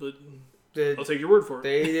read it, but The- I'll take your word for it.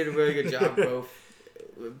 They did a really good job.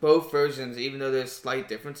 Both versions, even though there's slight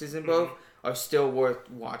differences in both, are still worth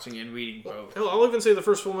watching and reading both. Hell, I'll even say the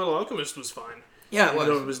first Full Metal Alchemist was fine. Yeah, it Even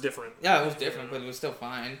though was. it was different. Yeah, it was different, but it was still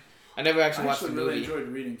fine. I never actually I watched actually the really movie. enjoyed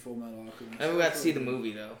reading Full Metal Alchemist. I never got to see the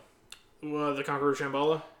movie though. The Conqueror of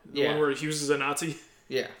Shambhala, the Yeah. one where Hughes is a Nazi.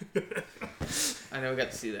 Yeah, I never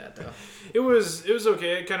got to see that though. It was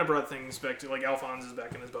okay. It kind of brought things back to like Alphonse is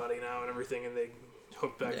back in his body now and everything, and they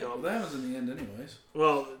hooked back Yeah. Well, up. that was in the end, anyways.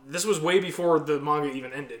 Well, this was way before the manga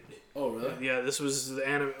even ended. Oh, really? Yeah, this was the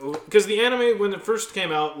anime because the anime when it first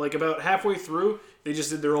came out, like about halfway through, they just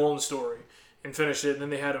did their own story and finished it, and then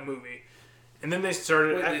they had a movie, and then they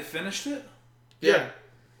started. Wait, they finished it? Yeah.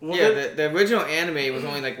 Well, Yeah, then- the original anime was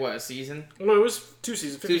only like what, a season? Well, it was 2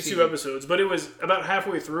 seasons, 52 seasons. episodes, but it was about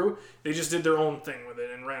halfway through. They just did their own thing with it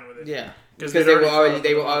and ran with it. Yeah, because because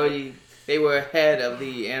they were ahead of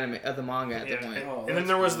the anime of the manga at Yeah. that point. Oh, And then that's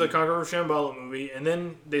there was the cool. Conqueror of Shambhala movie, and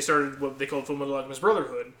then they started what they called Full Metal Alchemist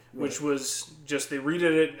Brotherhood, which was just they redid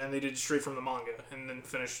it and they did it straight from the manga and then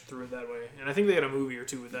finished through it that way. And I think they had a movie or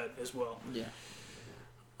two with that as well. Yeah.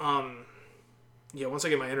 Yeah. Once I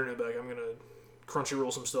get my internet back, I'm gonna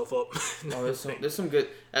Crunchyroll some stuff up. Oh, there's some good.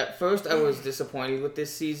 At first, I was disappointed with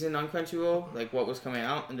this season on Crunchyroll, like what was coming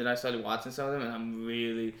out, and then I started watching some of them, and I'm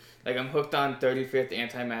really I'm hooked on 35th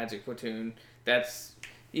Anti-Magic Platoon. That's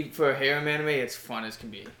even for a harem anime, it's fun as can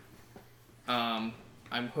be.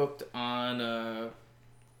 I'm hooked on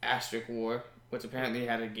Asterisk War, which apparently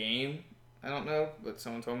had a game. I don't know, but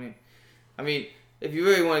someone told me. I mean, if you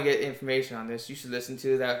really want to get information on this, you should listen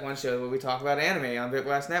to that one show where we talk about anime on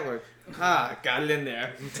Bitblast Network. Got it in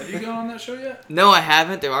there. Have you gone on that show yet? No, I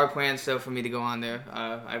haven't. There are plans still for me to go on there.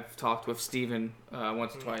 I've talked with Steven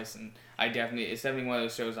once or twice, and it's definitely one of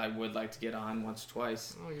those shows I would like to get on once or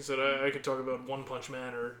twice. Like I said, I could talk about One Punch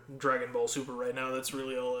Man or Dragon Ball Super right now. That's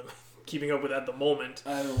really all I'm keeping up with at the moment.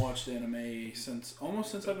 I haven't watched anime since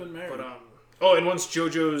I've been married. But and once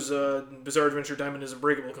JoJo's Bizarre Adventure Diamond is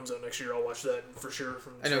Unbreakable comes out next year, I'll watch that for sure.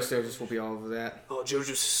 I know Sturgis will be all over that. Oh,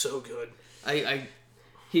 JoJo's so good.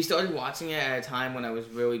 He started watching it at a time when I was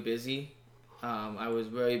really busy. I was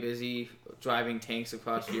very busy driving tanks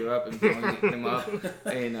across Europe and blowing them up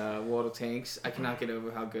in World of Tanks. I cannot get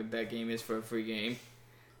over how good that game is for a free game.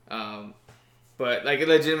 But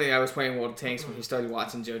legitimately, I was playing World of Tanks when he started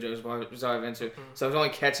watching JoJo's Bizarre Adventure. So I was only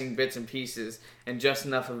catching bits and pieces, and just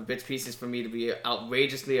enough of bits and pieces for me to be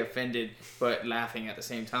outrageously offended, but laughing at the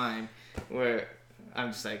same time. Where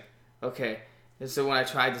I'm just like, okay. And so when I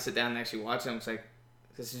tried to sit down and actually watch it, I was like,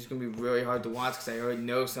 this is gonna be really hard to watch because I already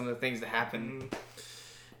know some of the things that happen.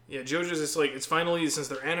 Yeah, JoJo's it's finally, since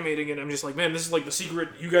they're animating it, I'm just like, man, this is like the secret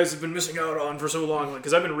you guys have been missing out on for so long.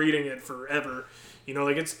 Because I've been reading it forever.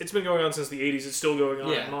 It's been going on since the 80s. It's still going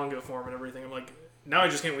on in manga form and everything. I'm like, now I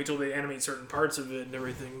just can't wait till they animate certain parts of it and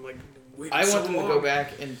everything. I'm like, wait, I so want them long. to go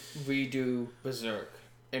back and redo Berserk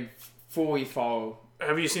and fully follow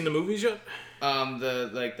Have you seen the movies yet?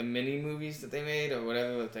 the mini movies that they made or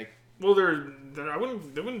whatever. Well, there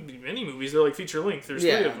wouldn't be many movies. They're like feature length. There's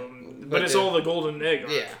 3 of them, but it's all the Golden Egg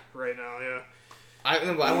arc right now. Yeah.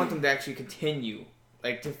 I want them to actually continue,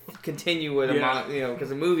 with a manga, because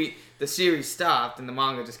the series stopped and the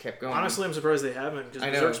manga just kept going. Honestly, I'm surprised they haven't because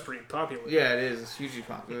Berserk's pretty popular. Yeah, it is. It's hugely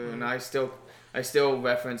popular, and I still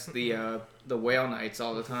reference the Whale Knights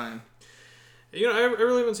all the time. I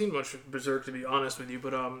really haven't seen much of Berserk, to be honest with you.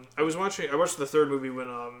 But I watched the third movie when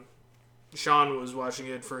Sean was watching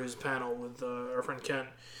it for his panel with our friend Ken,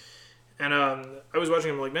 And I was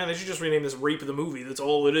watching him like, man, they should just rename this Rape of the Movie. That's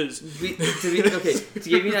all it is. Okay, to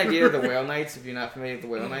give you an idea of the Whale Knights, if you're not familiar with the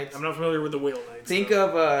Whale Knights, I'm not familiar with the Whale Knights. think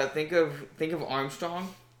of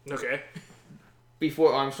Armstrong Okay.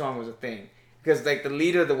 before Armstrong was a thing, because like the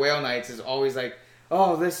leader of the Whale Knights is always like,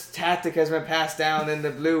 oh, this tactic has been passed down in the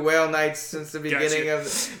Blue Whale Knights since the beginning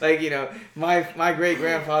of, like, you know, my great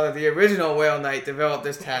grandfather, the original Whale Knight, developed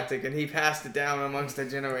this tactic and he passed it down amongst the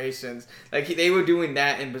generations. Like they were doing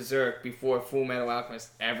that in Berserk before Full Metal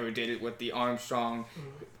Alchemist ever did it with the Armstrong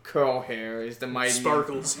curl hair. Is the mighty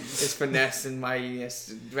Sparkles. Is finesse and mightiness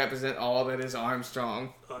to represent all that is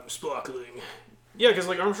Armstrong. I'm sparkling. Yeah, because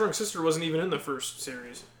like Armstrong's sister wasn't even in the first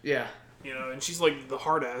series. Yeah. You know, and she's like the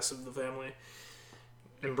hard ass of the family.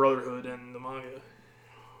 In Brotherhood and the manga.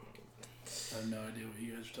 I have no idea what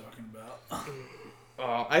you guys are talking about.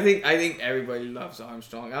 Oh, I think everybody loves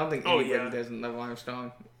Armstrong. I don't think anybody yeah. doesn't love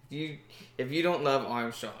Armstrong. If you don't love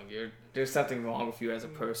Armstrong, there's something wrong with you as a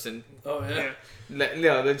person. Oh yeah.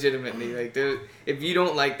 No, legitimately, like if you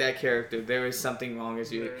don't like that character, there is something wrong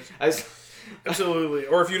with you. Absolutely.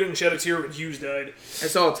 Or if you didn't shed a tear when Hughes died, I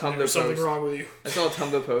saw a Tumblr there's something post. wrong with you. I saw a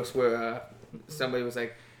Tumblr post where somebody was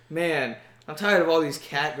like, "Man, I'm tired of all these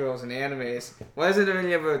cat girls in animes. Why isn't there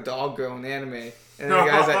any ever a dog girl in anime?" And then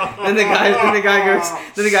the guy's like, then the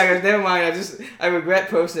guy goes, "Never mind. I regret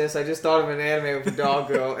posting this. I just thought of an anime with a dog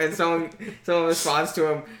girl." And someone responds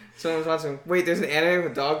to him. Wait, there's an anime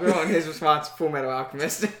with a dog girl, and his response, Full Metal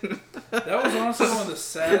Alchemist. That was honestly one of the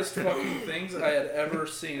saddest fucking things I had ever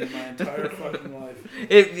seen in my entire fucking life.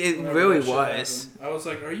 It Whenever really that shit was. happened. I was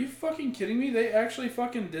like, are you fucking kidding me? They actually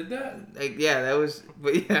fucking did that? Like, yeah, that was.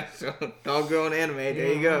 But yeah, so dog girl in anime.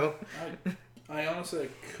 There you go. I honestly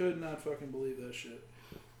could not fucking believe that shit.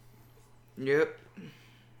 Yep.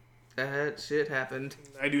 That shit happened.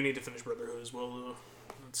 I do need to finish Brotherhood as well, though.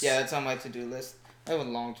 Yeah, that's on my to-do list. I have a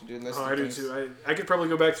long to-do list. Oh, I do too. I could probably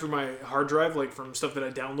go back through my hard drive, like from stuff that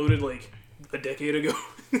I downloaded like a decade ago.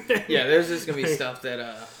 Yeah, there's just gonna be stuff that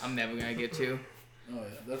I'm never gonna get to. Oh yeah,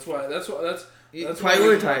 that's why That's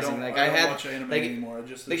prioritizing. Why like I I don't had watch anime like anymore. I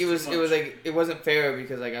just like it was like it wasn't fair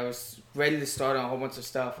because like I was ready to start on a whole bunch of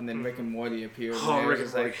stuff and then Rick and Morty appeared. Oh, and Rick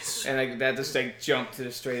was and like, Morty. and like that just like jumped to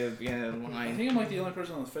the straight of the end of the I line. think I'm like the only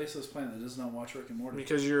person on the face of this planet that does not watch Rick and Morty.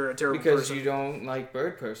 Because you're a terrible Because person. you don't like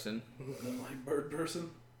Bird Person, I don't like Bird Person.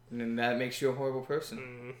 and then that makes you a horrible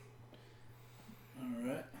person. Mm.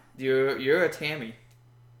 All right. You're a Tammy.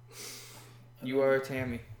 You are a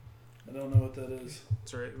Tammy. I don't know what that is.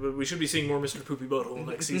 That's right. But we should be seeing more Mr. Poopy Butthole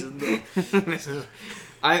next season, though.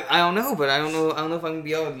 I don't know, but I don't know if I'm gonna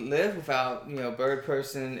be able to live without Bird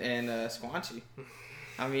Person and Squanchy.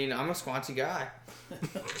 I mean, I'm a Squanchy guy.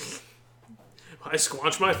 I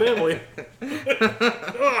squanch my family.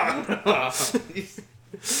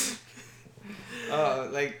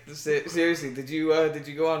 Seriously, did you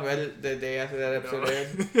go on Reddit the day after that episode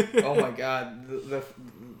aired? Oh my god,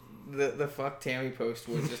 the fuck Tammy post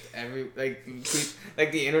was just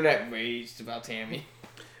the internet raged about Tammy.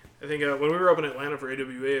 I think when we were up in Atlanta for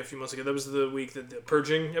AWA a few months ago, that was the week that the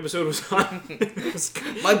Purging episode was on.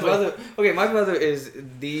 My brother is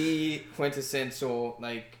the quintessential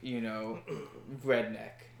redneck.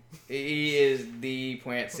 He is the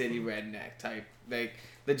Plant City redneck type. Like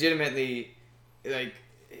legitimately, like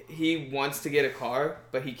he wants to get a car,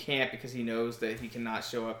 but he can't because he knows that he cannot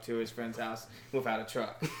show up to his friend's house without a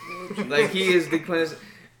truck. Like he is the quintessential.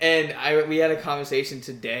 And we had a conversation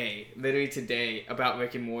literally today, about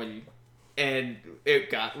Rick and Morty, and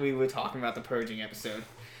we were talking about the Purging episode,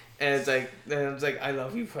 and it's like, I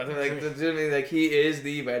love you, brother. Like legitimately, like he is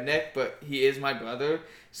the redneck, but he is my brother.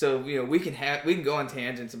 So we can go on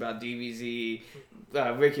tangents about DBZ,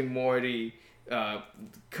 Rick and Morty,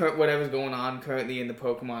 whatever's going on currently in the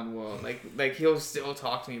Pokemon world. Like he'll still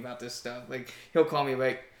talk to me about this stuff. Like he'll call me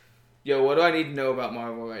like, "Yo, what do I need to know about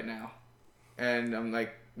Marvel right now?" And I'm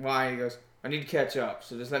like, why? He goes, I need to catch up,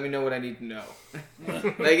 so just let me know what I need to know.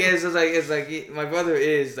 It's like my brother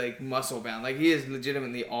is like muscle bound. Like he is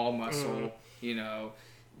legitimately all muscle,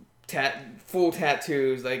 full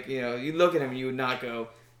tattoos. Like, you look at him and you would not go,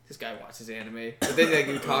 this guy watches anime. But then like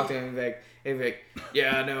you talk to him and he'd be like,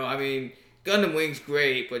 yeah, no, I mean, Gundam Wing's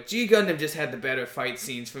great, but G Gundam just had the better fight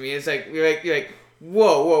scenes for me. It's like you're like,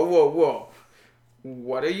 whoa.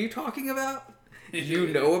 What are you talking about? You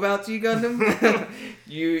know about G Gundam?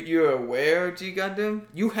 You're aware of G Gundam?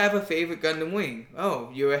 You have a favorite Gundam Wing. Oh,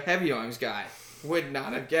 you're a heavy arms guy. Would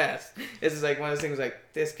not have guessed. It's just like one of those things like,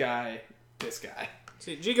 this guy.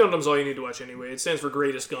 See, G Gundam's all you need to watch anyway. It stands for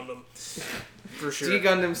Greatest Gundam. For sure. G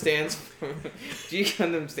Gundam stands for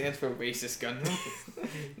racist Gundam.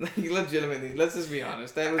 Like, legitimately, let's just be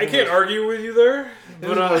honest. That was I can't argue with you there, That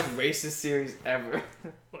but was the most racist series ever.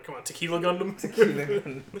 well, come on, Tequila Gundam. Tequila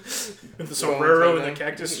Gundam. With the sombrero and the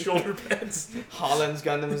cactus shoulder pads. Holland's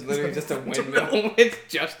Gundam is literally just a windmill. It's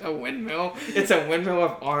just a windmill. It's a windmill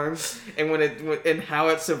of arms, and and how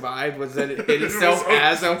it survived was that it hit itself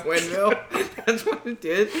as a windmill. That's what it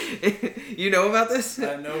did. You know about this?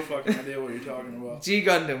 I have no fucking idea what you're talking about. G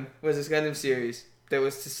Gundam was this Gundam series that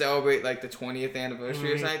was to celebrate like the 20th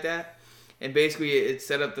anniversary or something like that. And basically it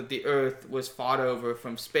set up that the Earth was fought over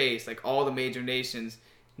from space. Like all the major nations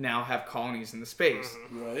now have colonies in the space.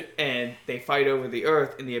 Right. And they fight over the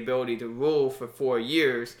Earth and the ability to rule for 4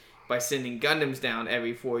 years by sending Gundams down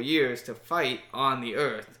every 4 years to fight on the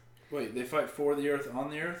Earth. Wait, they fight for the Earth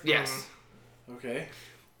on the Earth? Yes. Okay.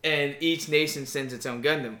 And each nation sends its own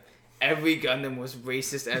Gundam. Every Gundam was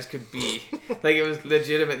racist as could be. Like, it was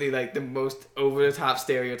legitimately like the most over the top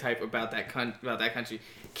stereotype about that country.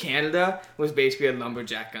 Canada was basically a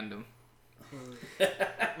lumberjack Gundam.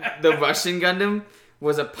 The Russian Gundam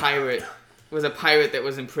was a pirate. That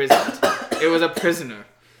was imprisoned. It was a prisoner.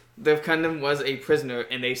 The Gundam was a prisoner,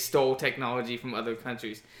 and they stole technology from other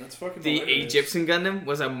countries. That's fucking The hilarious. Egyptian Gundam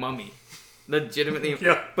was a mummy. Legitimately.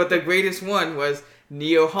 Yeah. But the greatest one was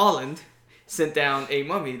Neo Holland sent down a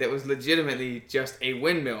mummy that was legitimately just a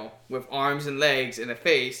windmill with arms and legs and a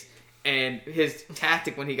face. And his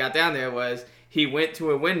tactic when he got down there was he went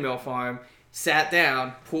to a windmill farm, sat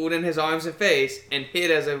down, pulled in his arms and face, and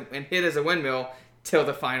hid as a windmill till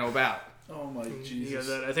the final bout. Oh my Yeah, Jesus.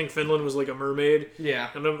 that I think Finland was like a mermaid. Yeah.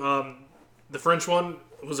 And the French one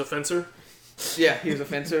was a fencer. Yeah, he was a The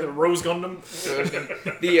fencer. Rose Gundam.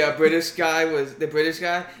 The British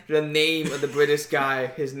guy. The name of the British guy,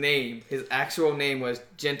 his actual name was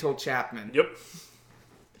Gentle Chapman. Yep.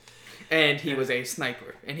 And he was a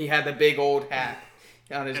sniper. And he had the big old hat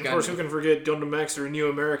on his And gun. of course, who can forget Gundam Master and New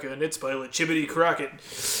America and its pilot, Chibity Crockett.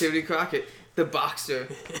 Chibity Crockett, the boxer.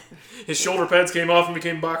 His shoulder pads came off and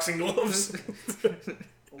became boxing gloves.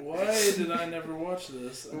 Why did I never watch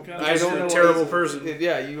this? I'm kind of I don't know. You're a what terrible is- person.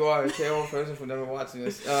 Yeah, you are a terrible person for never watching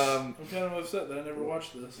this. I'm kind of upset that I never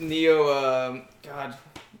watched this. Neo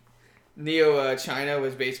China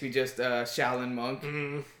was basically just a Shaolin monk.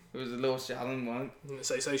 Mm-hmm. It was a little Shaolin monk.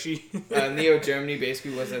 Sai Sai Shi. Neo Germany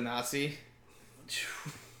basically was a Nazi.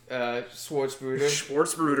 Schwarzbruder. And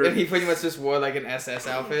Schwarzbruder. he pretty much just wore like an SS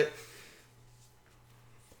outfit.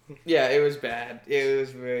 Yeah, it was bad. It was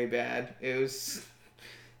very bad. It was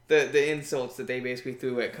the insults that they basically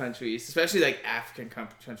threw at countries, especially like African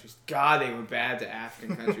countries. God, they were bad to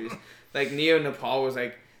African countries. Like Neo Nepal was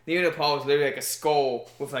literally like a skull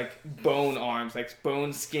with like bone arms, like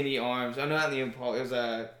bone skinny arms. Oh no, not Neo Nepal. It was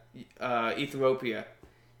Ethiopia.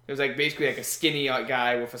 It was like basically like a skinny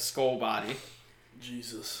guy with a skull body.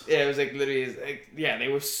 Jesus. Yeah, it was like literally like, yeah, they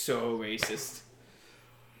were so racist.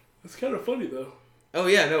 It's kind of funny though. Oh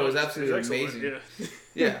yeah, no, it was It's absolutely excellent, amazing.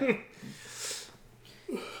 Yeah. Yeah.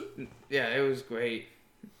 Yeah, it was great.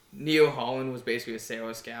 Neo Holland was basically a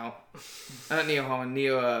Sailor Scout. Not Neo Holland,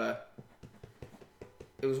 Neo,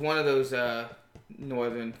 it was one of those,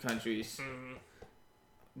 northern countries. Mm.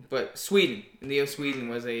 But Sweden. Neo Sweden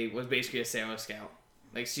was basically a Sailor Scout.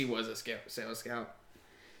 Like, she was a Sailor Scout.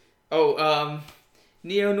 Oh,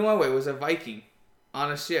 Neo Norway was a Viking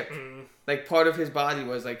on a ship. Mm. Like, part of his body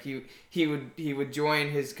was, like, he would join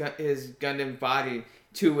his Gundam body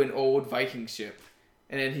to an old Viking ship.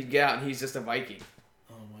 And then he'd get out and he's just a Viking.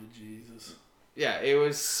 Oh my Jesus. Yeah, it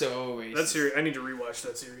was so racist. That series, I need to rewatch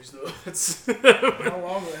that series though. It's How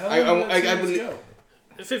long did that series go?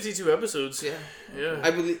 52 episodes. Yeah. Yeah.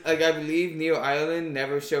 I believe Neo Ireland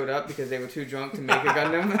never showed up because they were too drunk to make a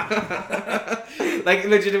Gundam. Like,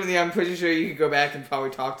 legitimately, I'm pretty sure you could go back and probably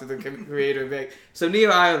talk to the creator and be like, so Neo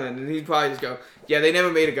Ireland, and he'd probably just go, yeah, they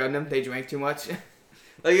never made a Gundam, they drank too much.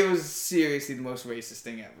 Like, it was seriously the most racist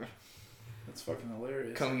thing ever. That's fucking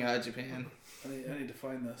hilarious. Coming out of Japan. I need to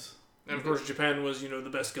find this. And of course, Japan was, the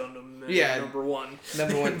best Gundam. Yeah. Number one.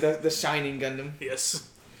 Number one, the Shining Gundam. Yes.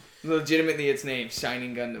 Legitimately, its name,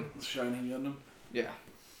 Shining Gundam. Shining Gundam. Yeah.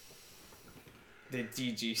 The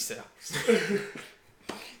DG cells.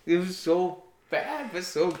 It was so bad, but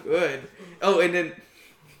so good. Oh, and then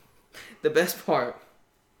the best part.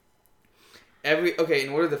 In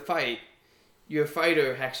order to fight, your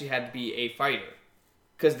fighter actually had to be a fighter.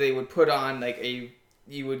 Because they would put on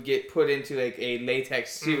you would get put into like a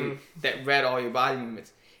latex suit that read all your body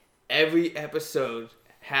movements. Every episode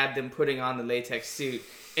had them putting on the latex suit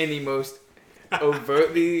in the most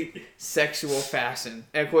overtly sexual fashion.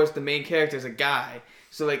 And of course, the main character is a guy.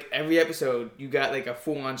 So like every episode, you got like a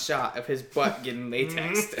full-on shot of his butt getting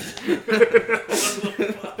latexed.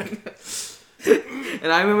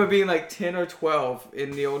 And I remember being like 10 or 12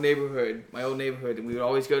 in the old neighborhood, my old neighborhood, and we would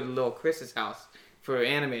always go to little Chris's house for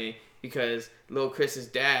anime because little Chris's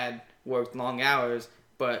dad worked long hours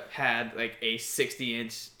but had like a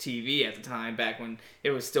 60-inch TV at the time back when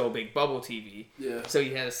it was still a big bubble TV. Yeah. So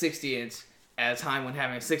you had a 60-inch at a time when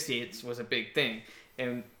having a 60-inch was a big thing.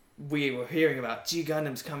 And we were hearing about G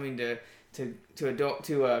Gundam's coming to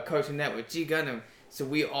Cartoon Network, G Gundam. So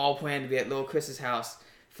we all planned to be at little Chris's house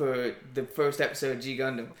for the first episode of G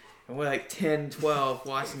Gundam. And we're like 10, 12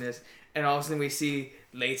 watching this. And all of a sudden we see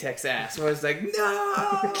latex ass. And we're just like,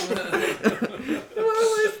 no! What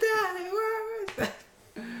was that?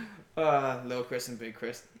 Little Chris and Big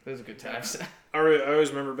Chris. Those are good times. I always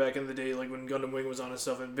remember back in the day, like when Gundam Wing was on and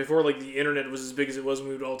stuff, and before like the internet was as big as it was, and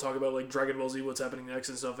we would all talk about like Dragon Ball Z, what's happening next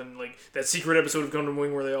and stuff, and like that secret episode of Gundam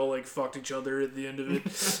Wing where they all like fucked each other at the end of it.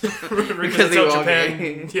 Because they were all Japan,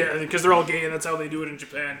 gay. yeah, because they're all gay, and that's how they do it in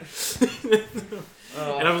Japan.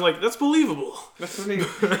 And I was like, that's believable. That's funny.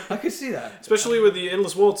 I could see that. Especially with the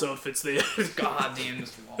Endless Waltz outfits they had. God damn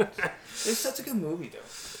this Waltz. It's such a good movie though.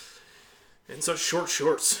 And such short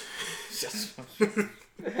shorts.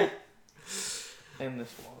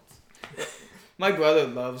 Endless Waltz. My brother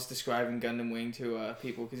loves describing Gundam Wing to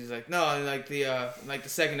people because he's like, no, like the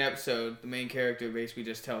second episode, the main character basically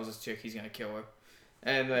just tells this chick he's gonna kill her,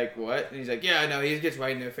 and like what? And he's like, yeah, I know. He gets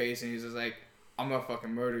right in their face and he's just like, I'm gonna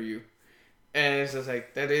fucking murder you. And it's just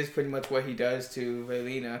like that is pretty much what he does to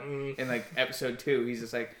Vaylina in like episode 2. He's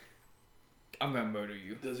just like, I'm gonna murder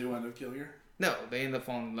you. Does he wind up killing her? No, they end up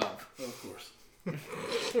falling in love. Oh, of course.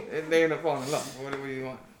 They end up falling in love. What do you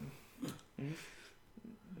want?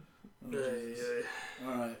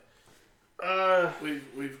 Alright.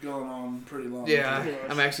 We've gone on pretty long. Yeah,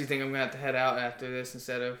 I'm actually thinking I'm gonna have to head out after this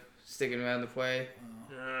instead of sticking around to play.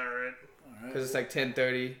 Alright. Because it's like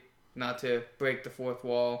 10:30, not to break the fourth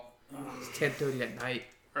wall. It's 10:30 at night.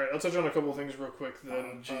 Alright, I'll touch on a couple things real quick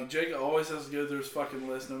then. Jake always has to go through his fucking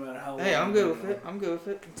list no matter how long. Hey, I'm good with it. I'm good with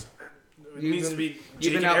it. It needs to be You've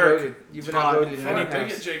Jake been and Eric. outvoted. You've been Pod. outvoted. Fine, many bring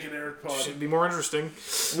times. it, Jake and Eric pod. Should be more interesting.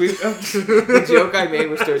 The joke I made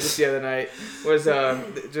with Sturgis the other night was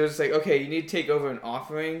just like, okay, you need to take over an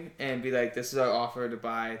offering and be like, this is our offer to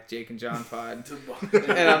buy Jake and John pod.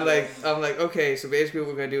 And I'm like, okay, so basically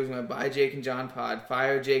what we're gonna do is we're gonna buy Jake and John pod,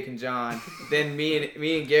 fire Jake and John, then me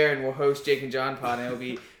and Garen will host Jake and John pod, and it'll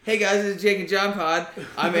be, hey guys, this is Jake and John pod.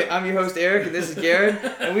 I'm your host Eric, and this is Garen,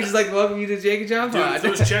 and we just like to welcome you to Jake and John Dude, pod. if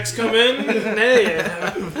those checks come in, hey.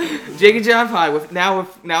 Jake and John pod with now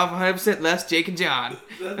 100% less Jake and John.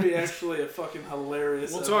 That'd be actually a fucking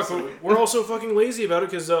hilarious We'll talk. episode. We're also fucking lazy about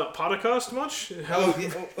it because Pod cost much. Oh,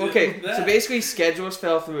 okay. So basically, schedules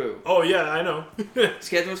fell through. Oh yeah, I know.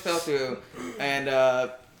 Schedules fell through, and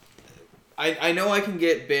I know I can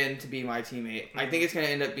get Ben to be my teammate. I think it's gonna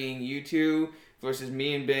end up being you two versus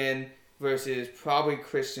me and Ben versus probably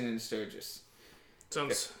Christian and Sturgis.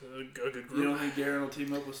 Sounds a good You group. don't think Garen will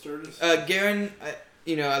team up with Sturgis? Garen,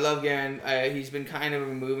 I love Garen. He's been kind of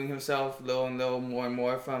removing himself a little more and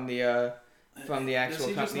more from the actual Does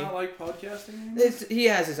he company. just not like podcasting anymore? He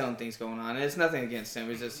has his own things going on. It's nothing against him.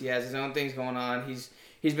 It's just he has his own things going on. He's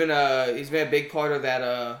been a big part of that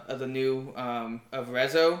of the new of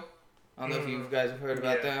Rezo. I don't know if you guys have heard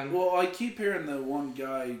about them. Well, I keep hearing the one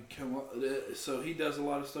guy come up, so he does a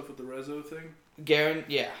lot of stuff with the Rezo thing. Garen,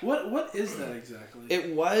 yeah. What is that exactly?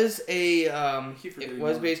 It was a it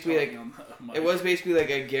was basically like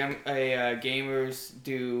a gamers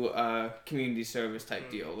do community service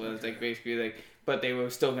type deal. It was like basically like, but they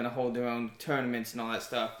were still gonna hold their own tournaments and all that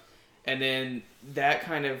stuff. And then that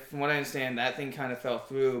kind of, from what I understand, that thing kind of fell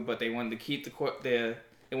through. But they wanted to keep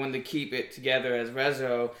they wanted to keep it together as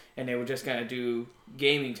Rezo, and they were just gonna do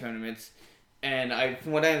gaming tournaments. And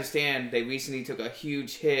from what I understand, they recently took a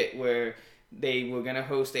huge hit where they were gonna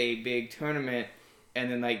host a big tournament, and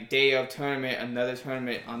then like day of tournament, another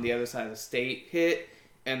tournament on the other side of the state hit,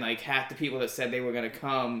 and like half the people that said they were gonna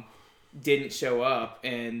come didn't show up,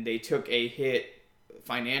 and they took a hit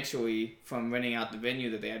financially from renting out the venue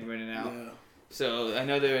that they had rented out. Yeah. So I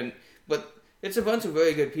know but it's a bunch of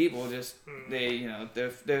very good people. Just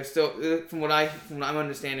they're still from what I'm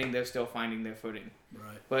understanding, they're still finding their footing.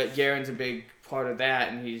 Right. But Garen's a big part of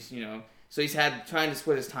that, and he's so he's trying to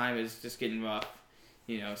split his time is just getting rough,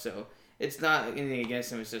 so It's not anything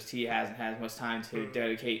against him. It's just he hasn't had as much time to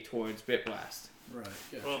dedicate towards BitBlast. Right.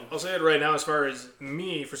 Gotcha. Well, I'll say it right now. As far as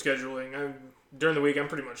me for scheduling, during the week I'm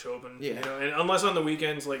pretty much open. Yeah. You know, and unless on the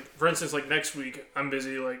weekends, like for instance, like next week I'm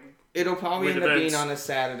busy. Like It'll probably with end up events. being on a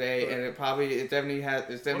Saturday, and it definitely has.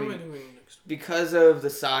 It's what am I definitely doing next week? because of the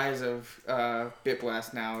size of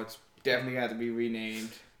BitBlast now. It's definitely got to be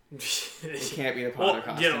renamed. It can't be the Potter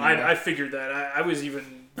costume. You know, I figured that. I was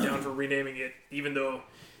even down for renaming it, even though,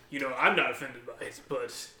 you know, I'm not offended by it,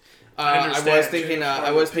 but. I was thinking.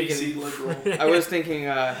 I was PC thinking. liberal. I was thinking.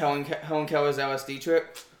 Helen Keller's LSD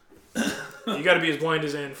trip. You got to be as blind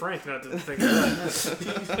as Anne Frank not to think of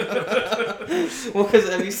that. Well, because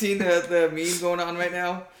have you seen the meme going on right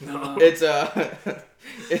now? No. It's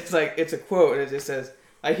it's a quote and it just says,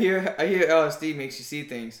 "I hear LSD makes you see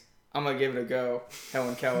things. I'm gonna give it a go."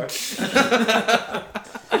 Helen Keller.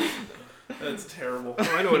 That's terrible.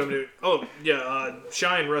 Oh, I know what I'm doing. Oh, yeah,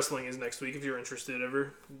 Shine Wrestling is next week if you're interested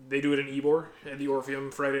ever. They do it in Ybor at the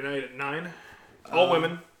Orpheum Friday night at 9. All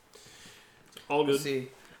women. All We'll good. see.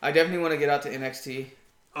 I definitely want to get out to NXT.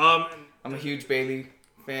 I'm a huge Bailey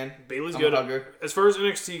fan. Bailey's I'm good. a hugger. As far as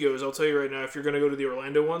NXT goes, I'll tell you right now, if you're going to go to the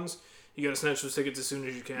Orlando ones, you got to snatch those tickets as soon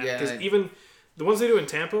as you can. Yeah, Because even the ones they do in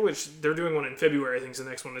Tampa, which they're doing one in February, I think is the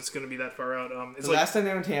next one. It's going to be that far out. It's The like last time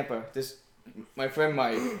they were in Tampa, my friend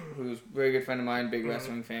Mike, who's a very good friend of mine, big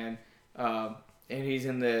wrestling fan, and he's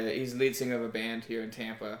the lead singer of a band here in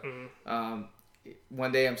Tampa.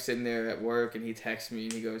 One day I'm sitting there at work and he texts me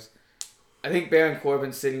and he goes, "I think Baron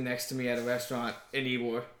Corbin's sitting next to me at a restaurant in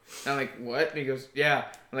Ybor." And I'm like, "What?" And he goes, "Yeah."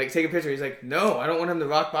 I'm like, "Take a picture." He's like, "No, I don't want him to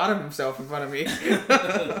rock bottom himself in front of me."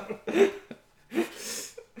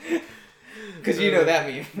 Because you know that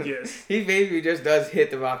meme. yes. He basically just does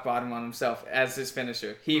hit the rock bottom on himself as his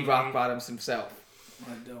finisher. He rock bottoms himself.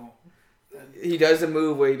 I don't. He does the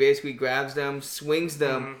move where he basically grabs them, swings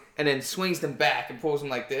them, and then swings them back and pulls them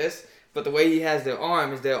like this. But the way he has their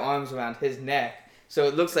arms around his neck. So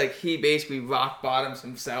it looks like he basically rock bottoms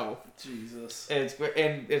himself. Jesus.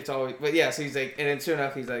 And it's always, but yeah, so he's like, and then sure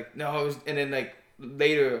enough, he's like, "No, it was," and then like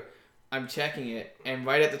later, I'm checking it, and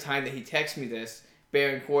right at the time that he texted me this,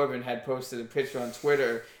 Baron Corbin had posted a picture on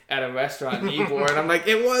Twitter at a restaurant in Ybor, and I'm like,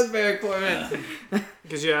 it was Baron Corbin.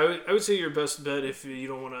 Because, yeah, I would say your best bet if you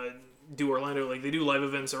don't want to do Orlando, like, they do live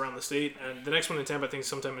events around the state, and the next one in Tampa, I think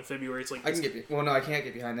sometime in February. It's like, I can't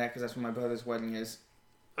get behind that because that's when my brother's wedding is.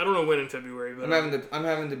 I don't know when in February, but I'm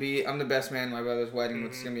the best man at my brother's wedding,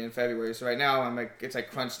 which is gonna be in February. So right now it's like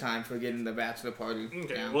crunch time for getting the bachelor party.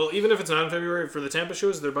 okay. down. Well, even if it's not in February, for the Tampa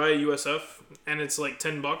shows, they're by USF, and it's like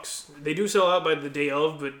 $10. They do sell out by the day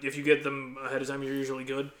of, but if you get them ahead of time, you're usually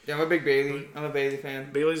good. Yeah, I'm a Bailey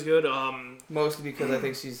fan. Bailey's good. Mostly because I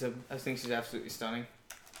think she's absolutely stunning.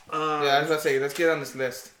 Yeah, I was about to say, let's get on this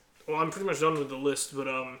list. Well, I'm pretty much done with the list, but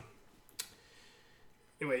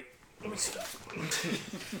anyway, let me stop.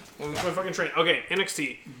 My fucking train. Okay,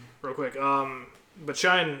 NXT, real quick. But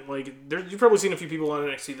Shine, like, you've probably seen a few people on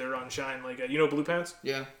NXT that are on Shine. Like, you know Blue Pants?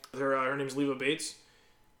 Yeah. Her name's Leva Bates.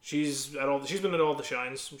 She's been at all the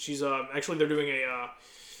Shines. She's actually they're doing a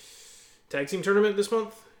tag team tournament this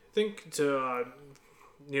month, I think, to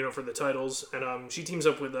for the titles, and she teams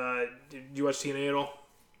up with. Did you watch TNA at all?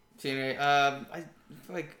 TNA. I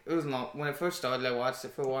feel like it was long when it first started. I watched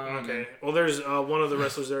it for a while. Okay. Well, there's one of the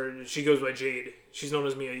wrestlers there. She goes by Jade. She's known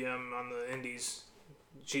as Mia Yim on the Indies.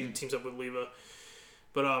 She teams up with Leva,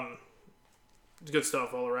 but good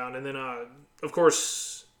stuff all around. And then of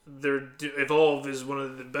course, Evolve is one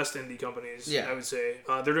of the best indie companies. Yeah. I would say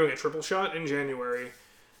they're doing a triple shot in January.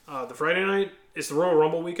 The Friday night is the Royal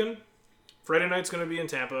Rumble weekend. Friday night's going to be in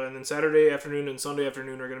Tampa, and then Saturday afternoon and Sunday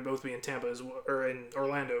afternoon are going to both be in Tampa or in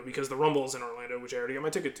Orlando because the Rumble is in Orlando, which I already got my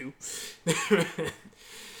ticket to.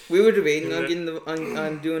 We were debating on getting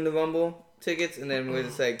on doing the Rumble tickets, and then we're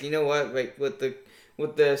just like, you know what? Like with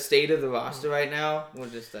the state of the roster right now, we're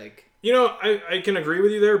just like. I can agree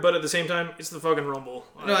with you there, but at the same time, it's the fucking Rumble.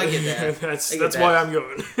 No, I get that. that's why I'm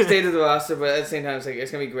going. State of the roster, but at the same time, it's like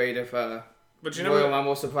it's gonna be great if but Royal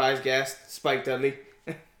Rumble surprise guest Spike Dudley.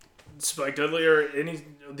 Spike Dudley or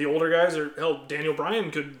the older guys, or hell, Daniel Bryan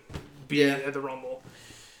could be at the Rumble,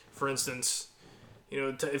 for instance.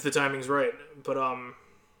 If the timing's right. But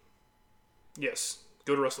yes,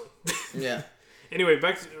 go to wrestling. Yeah. Anyway,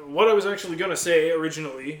 back to what I was actually gonna say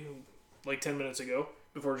originally, like 10 minutes ago,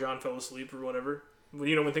 before John fell asleep or whatever.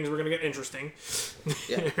 When things were gonna get interesting.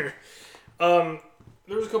 Yeah.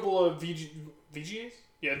 There was a couple of VGAs.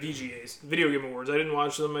 Yeah, VGAs, Video Game Awards. I didn't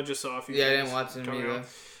watch them. I just saw a few. Yeah, I didn't watch them either. Out.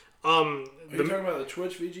 Are you talking about the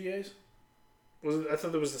Twitch VGAs? I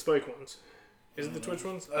thought there was the Spike ones. Is it the Twitch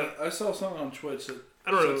ones? I saw something on Twitch that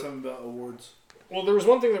I don't know. said something about awards. Well, there was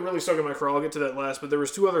one thing that really stuck in my craw. I'll get to that last, but there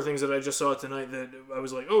was two other things that I just saw tonight that I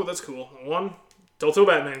was like, oh, that's cool. One, Telltale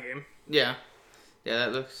Batman game. Yeah. Yeah,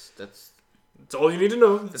 that's That's all you need to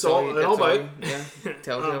know. That's all, and I'll buy it. Yeah,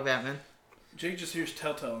 Telltale Batman. Jake just hears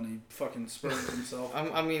Telltale and he fucking spurns himself.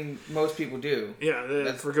 I mean, most people do. Yeah,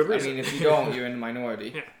 That's for good reason. I mean, if you don't, you're in the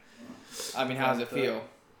minority. Yeah. I mean, how does it feel?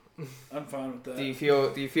 I'm fine with that. Do you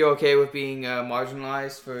feel okay with being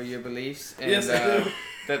marginalized for your beliefs? And, Yes, I do.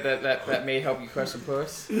 That may help you crush a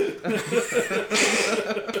purse.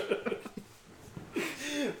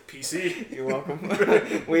 PC. You're welcome.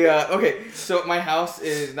 Okay. So my house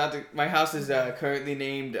is currently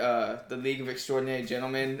named the League of Extraordinary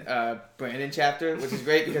Gentlemen Brandon chapter, which is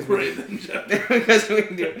great because we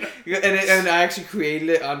do. And I actually created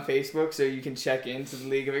it on Facebook, so you can check into the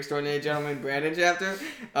League of Extraordinary Gentlemen Brandon chapter.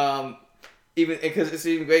 Even because it's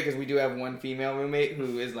even great because we do have one female roommate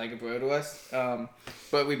who is like a bro to us.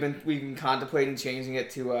 But we've been contemplating changing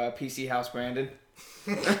it to PC House Brandon.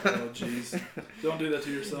 Oh jeez! Don't do that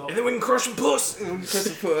to yourself. And then we can crush a puss. Crush a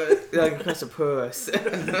puss. Like crush a puss.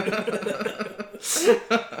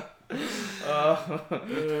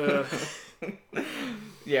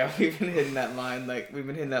 Yeah, we've been hitting that line. We've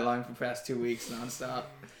been hitting that line for the past 2 weeks nonstop.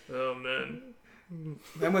 Oh man.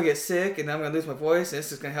 I'm gonna get sick and I'm gonna lose my voice, and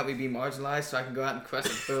this is gonna help me be marginalized so I can go out and crush a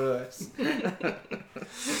puss.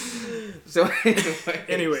 So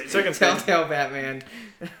anyway, second thing. Telltale Batman.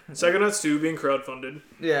 Psychonauts 2 being crowdfunded.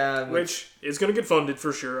 Yeah. Which is going to get funded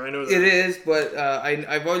for sure. I know that. It is, but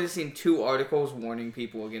I've already seen 2 articles warning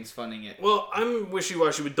people against funding it. Well, I'm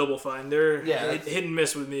wishy-washy with Double Fine. They're Yeah, hit and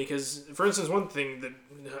miss with me because, for instance, one thing that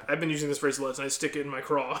I've been using this phrase a lot, and I stick it in my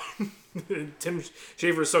craw. Tim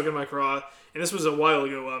Schafer is stuck in my craw, and this was a while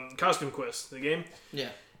ago. Costume Quest, the game. Yeah.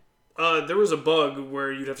 There was a bug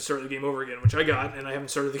where you'd have to start the game over again, which I got, and I haven't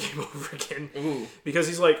started the game over again. Ooh. Because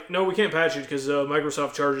he's like, no, we can't patch it because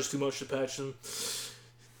Microsoft charges too much to patch them.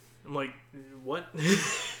 I'm like, what?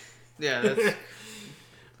 Yeah, that's...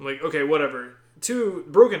 I'm like, okay, whatever. 2,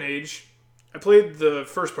 Broken Age. I played the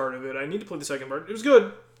first part of it. I need to play the second part. It was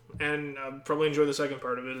good, and I'll probably enjoy the second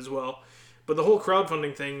part of it as well. But the whole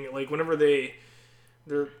crowdfunding thing, like, whenever they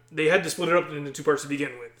had to split it up into 2 parts to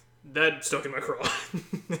begin with. That stuck in my craw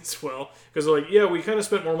as well. Because they're like, yeah, we kind of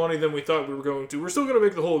spent more money than we thought we were going to. We're still going to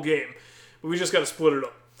make the whole game, but we just got to split it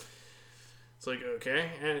up. It's like,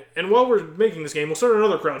 okay. And while we're making this game, we'll start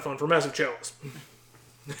another crowdfund for Massive Chalice.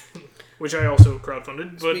 Which I also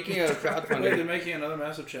crowdfunded. But Speaking of Wait, they're crowdfunding, making another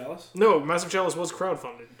Massive Chalice? no, Massive Chalice was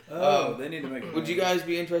crowdfunded. Oh, they need to make it. would you guys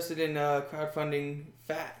be interested in crowdfunding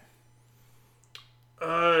Fat?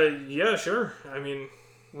 Yeah, sure. I mean...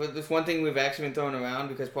 Well, there's one thing we've actually been throwing around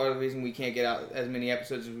because part of the reason we can't get out as many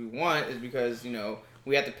episodes as we want is because,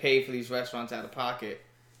 we have to pay for these restaurants out of pocket.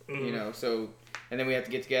 So, and then we have to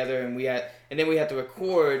get together and then we have to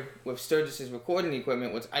record with Sturgis's recording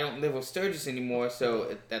equipment, which I don't live with Sturgis anymore,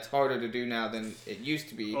 so that's harder to do now than it used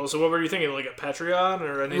to be. Oh, so what were you thinking? Like a Patreon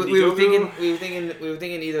or an Indiegogo? We were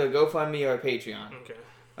thinking either a GoFundMe or a Patreon. Okay.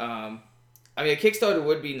 I mean, a Kickstarter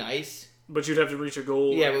would be nice. But you'd have to reach a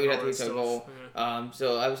goal. Yeah, but we'd and have all to reach that our goal. Yeah.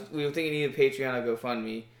 So we were thinking either Patreon or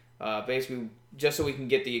GoFundMe, basically just so we can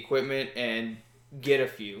get the equipment and get a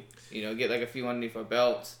few, get like a few underneath our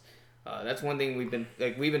belts. That's one thing we've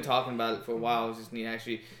been talking about it for a while. We just need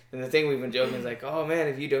actually, and the thing we've been joking is like, oh man,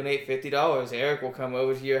 if you donate $50, Eric will come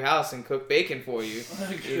over to your house and cook bacon for you.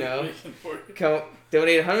 Come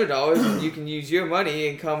donate $100, and you can use your money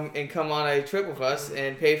and come on a trip with us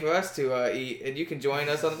and pay for us to eat, and you can join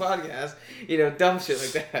us on the podcast. Dumb shit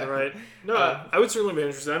like that. Right. No, I would certainly be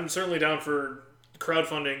interested. I'm certainly down for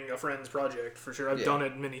crowdfunding a friend's project for sure. I've done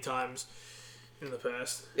it many times in the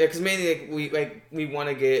past. Yeah, because mainly we want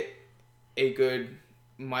to get a good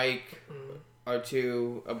mic or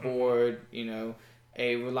two, a board,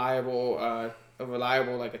 a reliable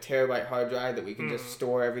like a terabyte hard drive that we can just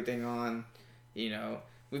store everything on. We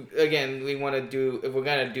want to do, if we're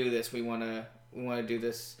gonna do this, we want to do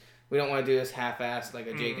this. We don't want to do this half-assed like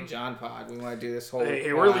a Jake and John pod. We want to do this whole.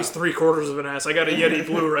 Hey, we're at least 3/4 of an ass. I got a Yeti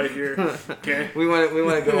Blue right here. Okay. We want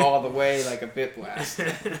to go all the way like a Bit Blast.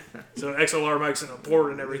 So XLR mics and a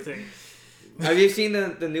board and everything. Have you seen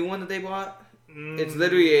the new one that they bought? It's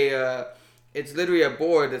literally a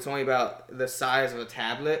board that's only about the size of a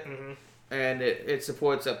tablet, and it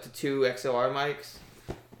supports up to 2 XLR mics,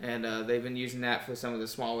 and they've been using that for some of the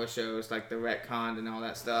smaller shows like the Retcon and all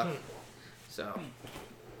that stuff. So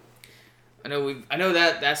I know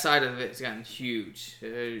that side of it's gotten huge.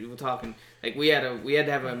 We're talking like we had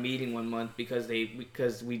to have a meeting one month because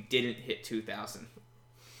we didn't hit 2,000,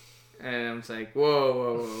 and I'm just like,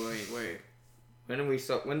 whoa, wait. When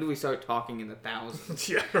do we start talking in the thousands?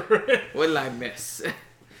 Yeah, right. What did I miss?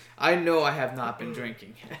 I know I have not been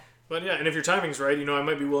drinking. But yeah, and if your timing's right, I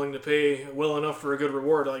might be willing to pay well enough for a good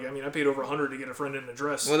reward. Like, I paid over $100 to get a friend in a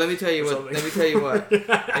dress. Well, let me tell you what. Let me tell you what.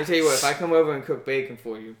 If I come over and cook bacon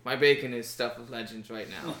for you, my bacon is stuff of legends right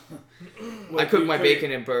now. I cook my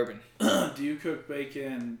bacon in bourbon. Do you cook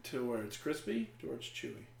bacon to where it's crispy, to where it's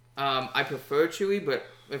chewy? I prefer chewy, but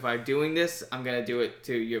if I'm doing this, I'm gonna do it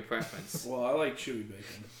to your preference. Well, I like chewy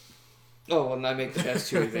bacon. Oh, well, I make the best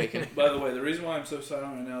chewy bacon. By the way, the reason why I'm so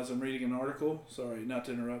silent right now is I'm reading an article. Sorry, not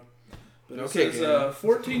to interrupt. But it Okay, says,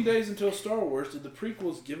 14 days until Star Wars, did the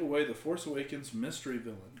prequels give away the Force Awakens mystery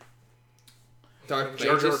villain? Darth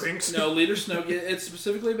Jar Jar Plagueis. Binks. No, Leader Snoke. It's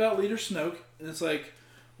specifically about Leader Snoke, and it's like,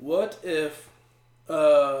 what if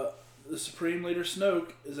the Supreme Leader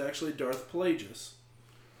Snoke is actually Darth Plagueis?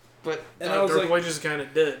 But And I was Darth like, Plagueis is kind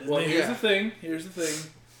of dead. Isn't well, he? here's Yeah. the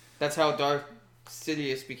thing. that's how Darth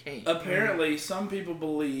Sidious became. Apparently, some people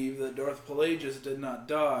believe that Darth Plagueis did not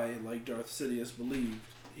die like Darth Sidious believed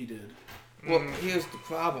he did. Well, here's the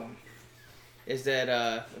problem. Is that,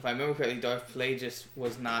 if I remember correctly, Darth Plagueis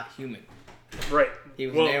was not human. Right. He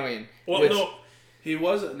was Well, an alien. Well, which- no, He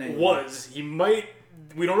wasn't an alien. he might.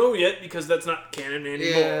 We don't know yet because that's not canon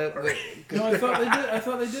anymore. Yeah, but- No, I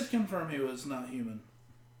thought they did confirm he was not human.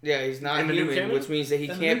 Yeah, he's not In the new human, canon? which means that he In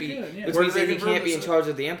the can't new be. canon, yeah. Which Where means did that they he confirm can't be in this? charge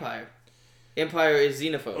of the Empire. Empire is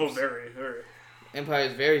xenophobe. Oh, very, very. Empire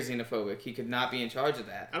is very xenophobic. He could not be in charge of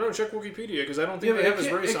that. I don't know. Check Wikipedia because I don't think Yeah, they but have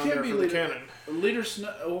his race on there for the canon. Leader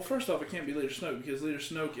Snoke. Well, first off, it can't be Leader Snoke because Leader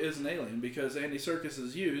Snoke is an alien because Andy Serkis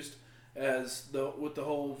is used as with the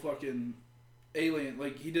whole fucking alien.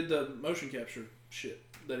 Like he did the motion capture shit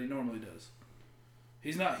that he normally does.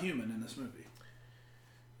 He's not human in this movie.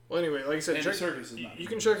 Well, anyway, like I said, Andy check, Serkis is not you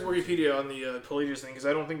can human. check Wikipedia on the Pelagius thing because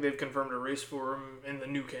I don't think they've confirmed a race for him in the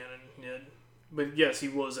new canon yet. But yes, he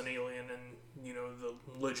was an alien in the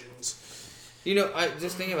legends. I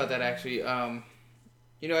just thinking about that actually. I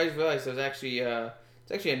just realized there's actually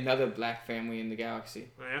another black family in the galaxy.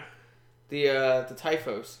 Oh, yeah. The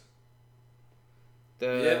Typhos. Yeah,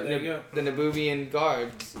 there you go. The Naboobian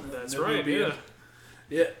guards. That's Never right. be Yeah, a-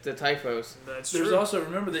 Yeah. The Typhos. that's There's true. also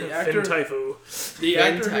remember the Finn actor. Typho. The Finn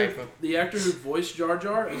actor, Typho. the actor who voiced Jar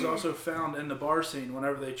Jar is also found in the bar scene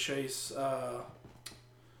whenever they chase the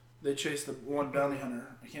one bounty hunter.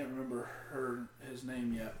 I can't remember his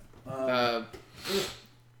name yet.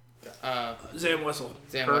 Zam Wessel.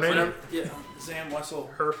 Sam Her Wessel. name? Yeah, Zam Wessel.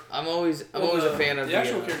 Her. I'm always a fan of the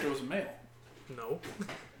actual character was a male. No.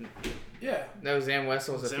 Yeah, No, Zam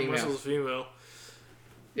Wessel was a Sam female. Wessel's female.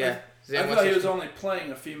 Yeah, Zam I thought he Wessel's- was only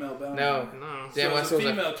playing a female bounty No. hunter. No. Zam So it was a Wessel's a-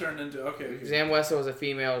 female turned into okay. Zam Wessel was a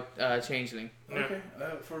female changeling. Yeah. Okay.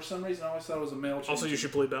 For some reason, I always thought it was a male. Also, you change.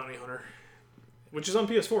 should play Bounty Hunter, which is on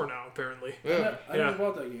PS4 now, apparently. Yeah. I never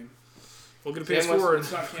bought that game. We'll get a Sam PS4.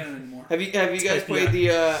 It's not canon anymore. Have you guys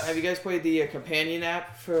played the companion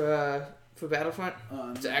app for Battlefront?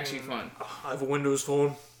 It's actually fun. I have a Windows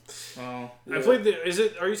phone. Oh. I played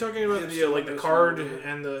the. Are you talking about Yeah, the so like the Windows card phone.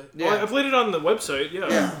 and the? Yeah. Well, I played it on the website. Yeah.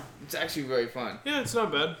 Yeah, it's actually very fun. Yeah, it's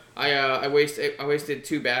not bad. I wasted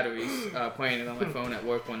 2 batteries playing it on my phone at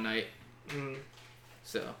work one night. Mm.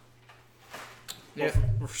 So. Well,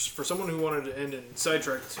 Yeah. for someone who wanted to end and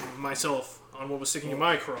sidetracked myself on what was sticking in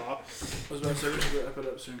my craw. I was about to say we should wrap it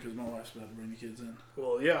up soon because my wife's about to bring the kids in.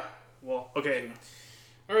 Well, yeah. Well, okay.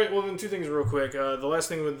 All right. Well, then 2 things real quick. The last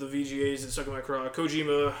thing with the VGAs that stuck in my craw,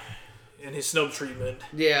 Kojima and his snub treatment.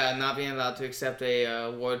 Yeah, not being allowed to accept a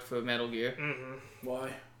award for Metal Gear. Mm-hmm.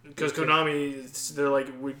 Why? Because Konami, they're like,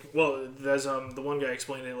 as the one guy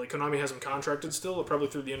explained it, like Konami has him contracted still, probably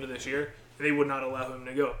through the end of this year. And they would not allow him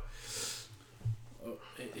to go. Oh,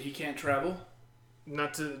 he can't travel?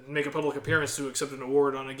 Not to make a public appearance to accept an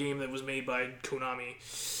award on a game that was made by Konami,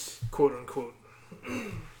 quote unquote.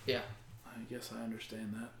 Yeah. I guess I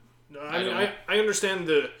understand that. No, I understand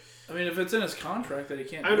the. I mean, if it's in his contract that he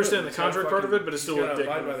can't. I understand do the he's gotta contract part of fucking- it, but it's he's still a gotta dick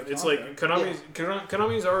abide by move. the It's like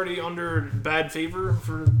Konami's already under bad favor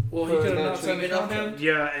for. Well, he for could have the not signed the treatment of him? contract.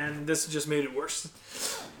 Yeah, and this just made it worse.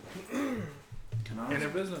 Konami's a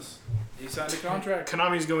business. He signed a contract.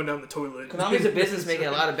 Konami's going down the toilet. Konami's a business making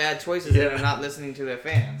a lot of bad choices Yeah. and they're not listening to their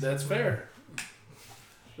fans. That's fair.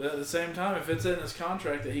 But at the same time, if it's in his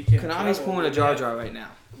contract that he can't. Konami's travel, pulling a Jar Jar right now.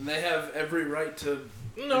 They have every right to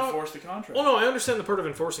No. enforce the contract. Well, no, I understand the part of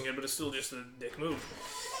enforcing it, but it's still just a dick move.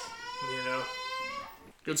 You know?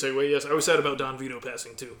 Good segue, yes. I was sad about Don Vito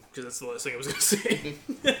passing, too, because that's the last thing I was going to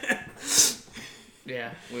say.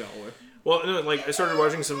 Yeah, we all were. Well, no, like, I started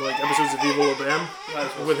watching some, like, episodes of Viva La Bam Might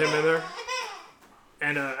as well with him in there.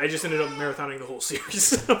 And I just ended up marathoning the whole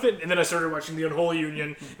series of it, and then I started watching The Unholy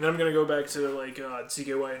Union, and then I'm gonna go back to like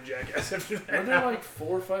CKY and Jackass after that. Aren't there like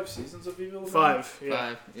 4 or 5 seasons of Evil? Five,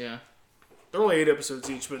 yeah. 5, yeah. They're only 8 episodes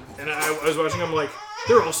each, but I was watching them like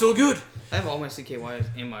they're all still good. I have all my CKYs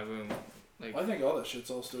in my room. Like, I think all that shit's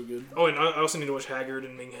all still good. Oh, and I also need to watch Haggard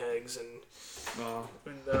and Ming Hags and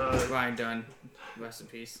Ryan Dunn, rest in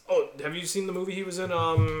peace. oh, have you seen the movie he was in?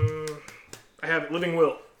 I have it, Living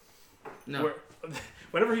Will. No. Where,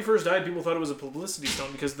 whenever he first died, people thought it was a publicity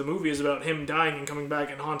stunt because the movie is about him dying and coming back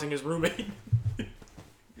and haunting his roommate.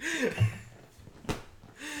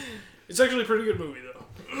 It's actually a pretty good movie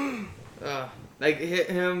though.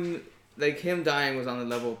 Him dying was on the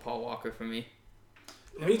level of Paul Walker for me.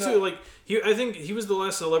 Me too. Like I think he was the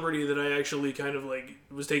last celebrity that I actually kind of like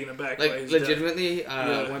was taken aback by Like his death. legitimately,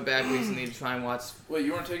 went back recently to try and watch. Wait,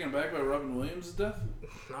 you weren't taken aback by Robin Williams' death?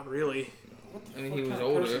 Not really. I mean, What he was kind of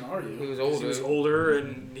older. person are you? He was 'Cause older. He was older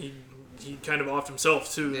and he kind of offed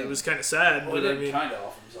himself too. Yeah. It was kind of sad, Well, he but I didn't mean, kind of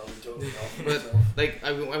off himself. He totally off But himself. like,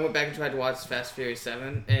 I went back and tried to watch Fast Furious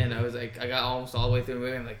 7, and I was like, I got almost all the way through the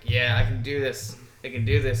movie. I'm like, yeah, I can do this. I can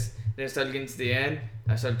do this. Then I started getting to the end.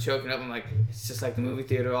 I started choking up. I'm like, it's just like the movie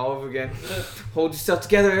theater all over again. Hold yourself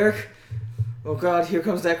together, Eric. Oh God, here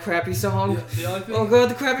comes that crappy song. The only thing, Oh God,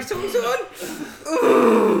 the crappy song's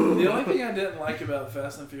on. the only thing I didn't like about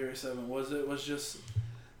Fast and Furious 7 was it was just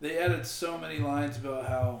they added so many lines about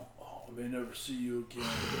how we may never see you again.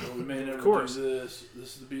 Or we may never course. do this.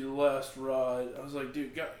 This will be the last ride. I was like,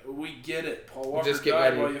 dude, we get it. Paul Walker Just get died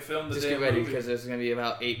ready. while you filmed the Just damn get ready movie. because there's gonna be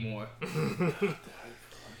about 8 more.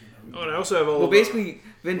 oh, and I also have all. Well, of, basically,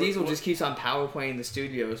 Vin Diesel just keeps on power playing the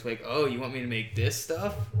studios. Like, oh, you want me to make this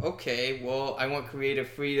stuff? Okay, well, I want creative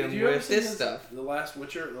freedom Did you ever with see this stuff. the Last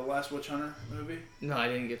Witcher, the Last Witch Hunter movie? No, I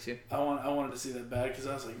didn't get to. I wanted to see that bad because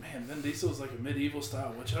I was like, man, Vin Diesel is like a medieval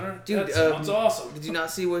style witch hunter. Dude, That sounds awesome. Did you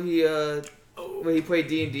not see where he played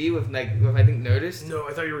D&D with with I think Nerdist? No,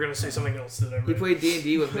 I thought you were gonna say something else that I read. He played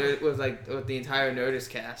D&D with with the entire Nerdist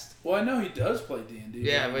cast. Well, I know he does play D&D.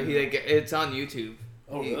 Yeah, but it's on YouTube.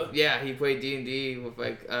 Oh, really? Yeah, he played D&D with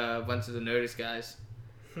like a bunch of the Nerdist guys.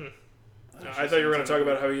 I thought you were going to talk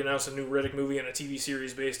about how he announced a new Riddick movie and a TV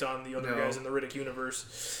series based on the other No. guys in the Riddick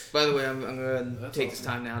universe. By the way, I'm going to That's take this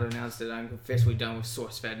awesome. time now to announce that I'm officially done with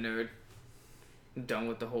SourceFed Nerd. I'm done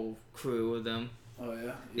with the whole crew of them. Oh,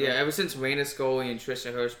 yeah? Yeah, ever since Raina Scully and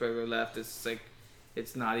Trisha Hirschberger left,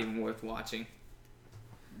 it's not even worth watching.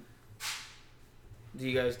 Do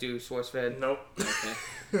you guys do SourceFed? Nope.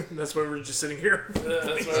 Okay. That's why we're just sitting here.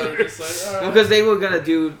 That's why we're just like, all right. Because they were gonna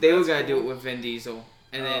do it cool. with Vin Diesel,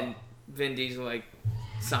 and then Oh. Vin Diesel like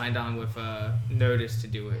signed on with Nerdist to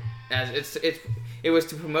do it. As it was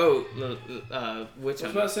to promote Witch I was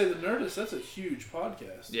about Hunter. to say, The Nerdist, that's a huge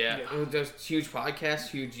podcast. Yeah, Yeah. it was just huge podcast,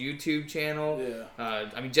 huge YouTube channel. Yeah.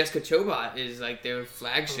 I mean, Jessica Chobot is like their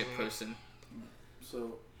flagship person.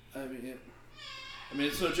 So, I mean,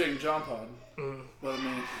 it's no Jake and John Pod, Mm. but I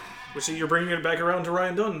mean, Which you're bringing it back around to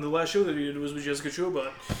Ryan Dunn. The last show that he did was with Jessica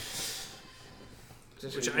Chobot.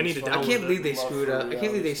 Which I need to I download. can't believe they Love screwed for up. I can't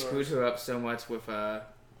believe they reality screwed her up so much with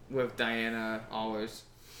Diana Allers.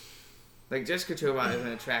 Like Jessica Chobot is an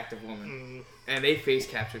attractive woman, and they face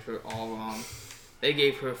captured her all wrong. They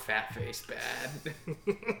gave her fat face bad.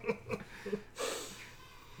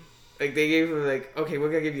 Like they gave her like, okay, we're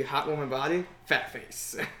gonna give you hot woman body, fat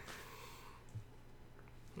face.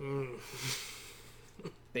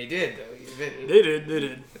 They did though. They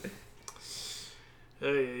did.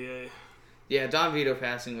 Hey. Yeah, Don Vito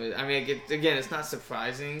passing was. I mean, again, it's not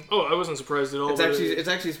surprising. Oh, I wasn't surprised at all. It's but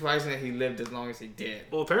actually surprising that he lived as long as he did.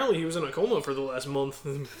 well, apparently he was in a coma for the last month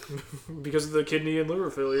because of the kidney and liver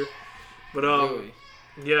failure. But Really.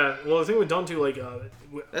 yeah. Well, the thing with Don too, like,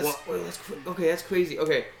 That's crazy.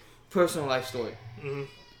 Okay, personal life story. Mhm.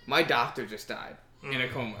 My doctor just died in a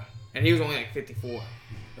coma, and he was only like 54.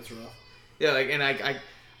 that's rough. Yeah, like, and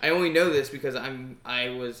I only know this because I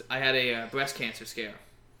had a breast cancer scare.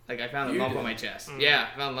 Like I found a You lump did? on my chest. Yeah,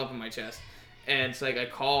 I found a lump on my chest, and it's like I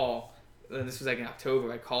call. This was like in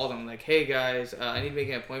October. I called them like, "Hey guys, I need to make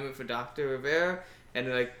an appointment for Dr. Rivera." And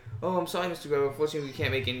they're like, "Oh, I'm sorry, Mr. Rivera. Unfortunately, we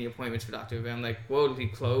can't make any appointments for Dr. Rivera." I'm like, "Whoa, did he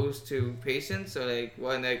close to patients?" Or like,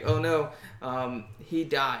 what? And they're like, "Oh no, he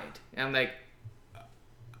died." And I'm like,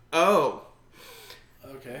 "Oh."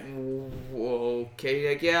 Okay. Okay,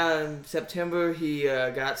 like yeah, in September he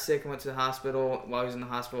got sick and went to the hospital. While he was in the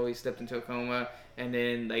hospital, he slipped into a coma, and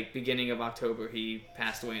then like beginning of October, he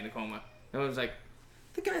passed away in a coma. And I was like,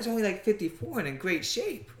 the guy's only like 54 and in great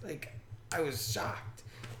shape. Like, I was shocked.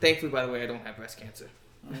 Thankfully, by the way, I don't have breast cancer.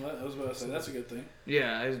 Well, I was about to say, that's a good thing.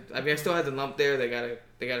 Yeah, I mean, I still had the lump there. They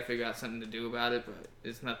gotta figure out something to do about it, but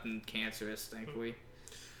it's nothing cancerous, thankfully.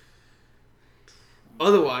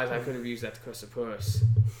 Otherwise, I could have used that to crush the purse.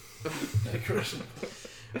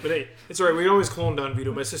 But hey, it's alright. We always clone Don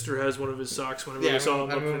Vito. My sister has one of his socks whenever we saw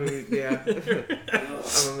him. I remember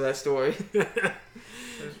that story.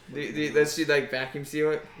 Does she like vacuum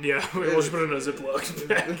seal it? Yeah, we'll just put it in a Ziploc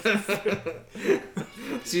bag.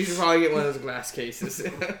 So you should probably get one of those glass cases.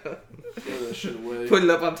 Throw that shit away. Put it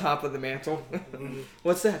up on top of the mantle.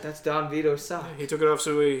 What's that? That's Don Vito's sock. He took it off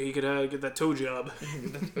so he could get that toe job,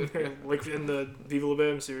 like in the Viva La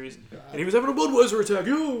Bam series. And he was having a Budweiser attack.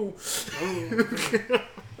 Yo!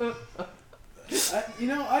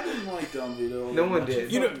 I didn't like Don Vito. No one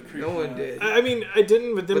did. No one did. I mean, I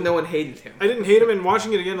didn't, but then But no one hated him. I didn't hate him, and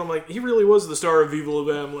watching it again, I'm like, he really was the star of Viva La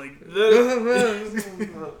Bam. Like,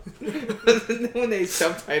 that, No one they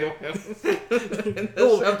subtitle him.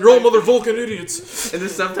 you're all mother Vulcan idiots. And the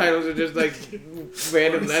subtitles are just like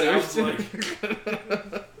random letters. Sounds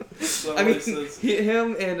like. I mean,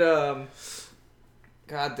 him and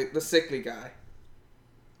God, the sickly guy.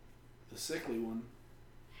 The sickly one.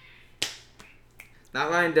 Not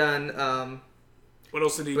Ryan Dunn. What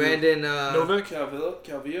else did he Brandon. do? Novak? Calvillo?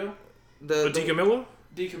 DiCamillo?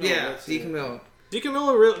 DiCamillo. Yeah, that's it. DiCamillo.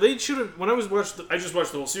 DiCamillo, really, they should have. When I just watched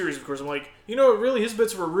the whole series, of course. I'm like, really, his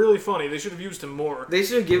bits were really funny. They should have used him more. They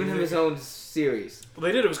should have given him his own series. Well,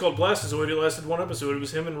 they did. It was called Blastozoid. It lasted one episode. It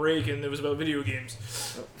was him and Rake, and it was about video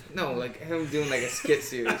games. No, like him doing like a skit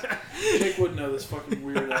series. Jake would know this fucking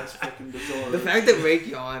weird ass fucking bizarre. The fact that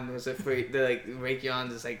Raytheon was afraid, that like Raytheon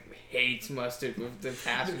just like hates mustard with the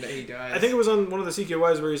passion that he does. I think it was on one of the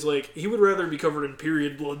CKYs where he's like, he would rather be covered in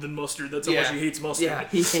period blood than mustard. That's how much he hates mustard. Yeah,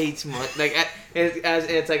 he hates mustard. Like,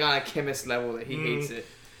 it's like on a chemist level that he hates it. It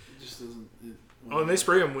just doesn't. Oh, and they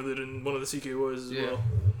spray him with it in one of the CKYs as Yeah. well.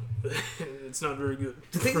 It's not very good.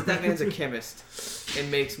 To think that man's a chemist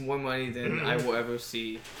and makes more money than I will ever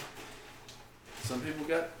see, Some people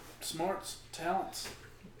got smarts, talents.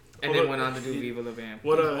 and then went on to do Viva La Bam.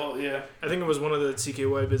 Well, yeah. I think it was one of the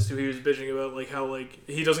CKY bits too. He was bitching about like how like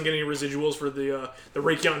he doesn't get any residuals for the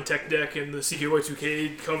Raytheon Tech Deck and the CKY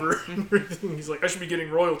 2K cover. He's like, I should be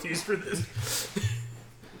getting royalties for this.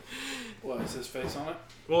 What, is his face on it?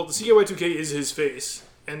 Well, the CKY 2K is his face.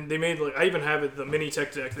 And they made, like, I even have it, the mini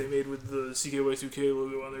tech deck they made with the CKY 2K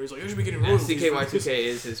logo on there. He's like, I should be getting royalties. CKY 2K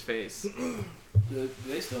is his face. Do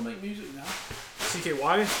they still make music now?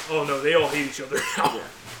 CKY? Oh, no, they all hate each other now.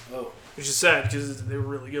 Oh. Which is sad, because they were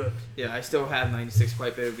really good. Yeah, I still have 96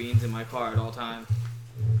 Quite Bitter Beans in my car at all time.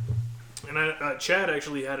 And Chad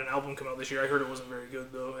actually had an album come out this year. I heard it wasn't very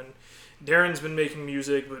good, though. And Darren's been making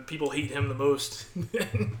music, but people hate him the most.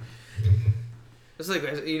 It's like,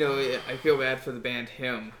 I feel bad for the band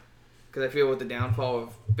Him, because I feel with the downfall of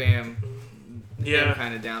Bam, Yeah.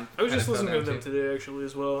 kind of down. I was just kinda fell listening to down them too. today, actually,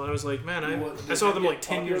 as well. And I was like, man, What, I saw they them get like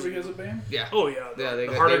 10 popular years because ago. of Bam? Yeah. Oh, yeah. Yeah, The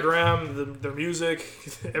heartogram, their music,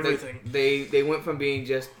 everything. They went from being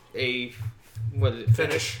just a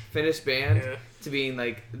Finnish band Yeah. to being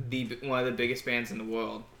like one of the biggest bands in the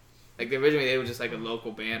world. Like originally they were just like a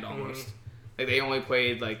local band almost. Like they only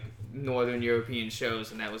played like Northern European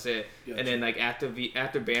shows and that was it. Gotcha. And then like after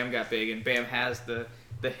Bam got big and Bam has the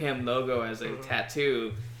Him logo as a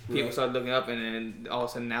tattoo, people Right. started looking up and then all of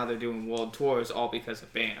a sudden now they're doing world tours all because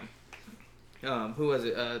of Bam. Who was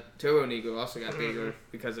it? Turbo Negro also got bigger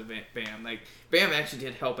because of Bam. Like Bam actually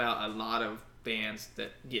did help out a lot of bands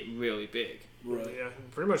that get really big. Right. Yeah,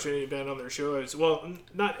 pretty much any band on their show is, a lot of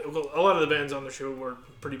the bands on their show were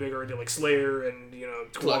pretty big already, like Slayer and,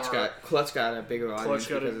 Clutch Gwar. Clutch got a bigger audience Clutch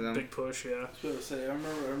got because of a them. big push, yeah. I was going to say, I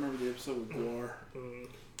remember the episode with Gwar.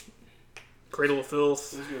 Cradle of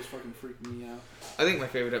Filth. Those guys fucking freaked me out. I think my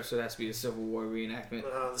favorite episode has to be the Civil War reenactment.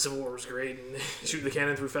 The Civil War was great, and shooting the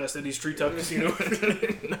cannon through Fast Eddie's Treetop Casino.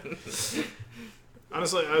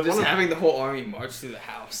 Honestly, Just having the whole army march through the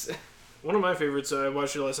house. one of my favorites, I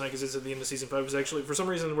watched it last night because it's at the end of season 5, was actually, for some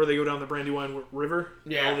reason, where they go down the Brandywine River.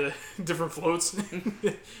 Yeah. All the different floats.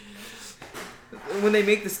 When they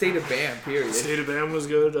make the state of Bam, period. State of Bam was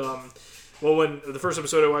good. When the first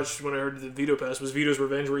episode I watched when I heard the Vito Pass was Vito's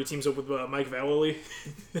Revenge, where he teams up with Mike Vallely.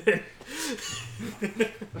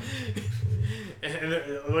 and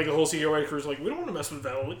like a whole CKY crew's like, we don't want to mess with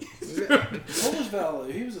Vallely. What was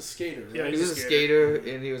Valley? He was a skater, right? Yeah, He was a skater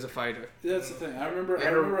and he was a fighter. That's the thing. I remember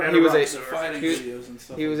and he was the a- fighting he was- videos and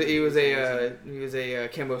stuff. He was like a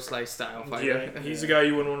Kimbo Slice style fighter. Yeah, he's the guy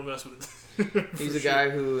you wouldn't want to mess with. He's a guy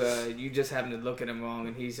who you just happen to look at him wrong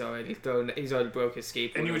and he's already broke his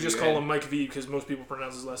skateboard. And you would over just your call head. him Mike V because most people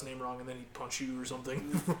pronounce his last name wrong, and then he'd punch you or something.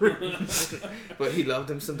 But he loved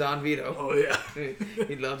him some Don Vito. Oh yeah.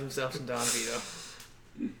 He loved himself some Don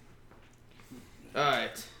Vito.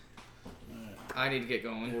 Alright. I need to get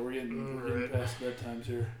going. Yeah, we're getting Alright. past bedtimes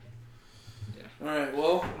here. Yeah. All right.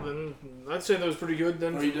 Well, Then I'd say that was pretty good.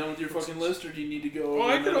 Then are you done with your fucking list, or do you need to go? Well,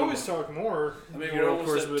 over I could another always one? talk more. I mean, You we're know, of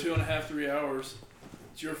almost course, at 2.5, 3 hours.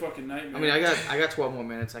 It's your fucking nightmare. I mean, I got 12 more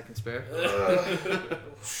minutes I can spare.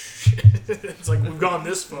 It's like we've gone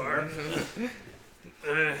this far.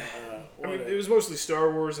 I mean, it was mostly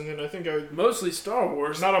Star Wars, and then I think mostly Star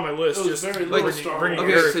Wars. not on my list. It was Just very little little Star bringing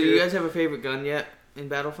Wars. Okay, Eric so you here. guys have a favorite gun yet in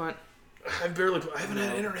Battlefront? I haven't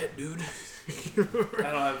had internet, dude. I don't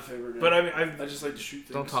have a favorite gun. But I mean, I just like to shoot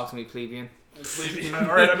things. Don't talk to me, plebeian. all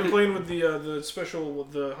right, I've been playing with the special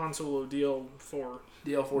with the Han Solo DL4.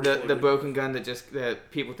 DL4. The broken gun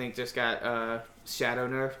that people think just got shadow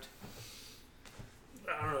nerfed.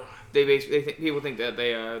 I don't know. People think that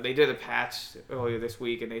they did a patch earlier this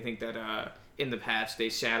week, and they think that in the patch they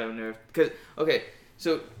shadow nerfed. Because okay,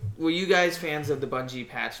 so were you guys fans of the Bungie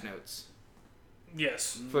patch notes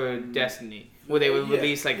Yes. for Destiny, where they would Yeah,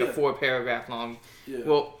 release like a 4-paragraph long? Yeah.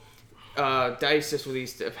 Well, DICE just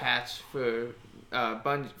released a patch for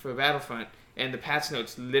for Battlefront, and the patch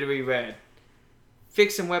notes literally read,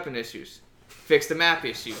 "Fix some weapon issues, fix the map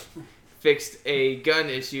issue, fixed a gun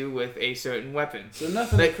issue with a certain weapon." So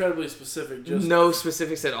nothing like- incredibly specific. Just No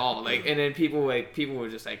specifics at all. Like, and then people were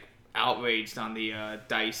just like outraged on the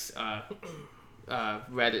DICE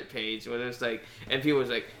Reddit page, where there's like, and people was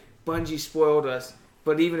like, "Bungie spoiled us,"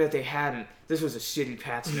 but even if they hadn't, this was a shitty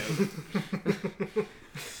patch note.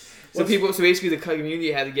 So basically, the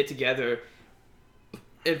community had to get together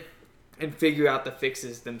and figure out the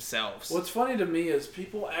fixes themselves. What's funny to me is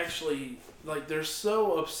people actually like they're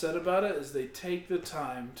so upset about it is they take the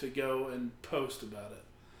time to go and post about it.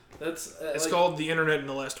 That's It's like, called the internet in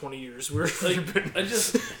the last 20 years. We're like I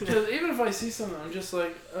just cause even if I see something, I'm just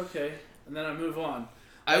like okay, and then I move on.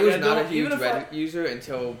 I Like, was I not a don't- huge even if Reddit user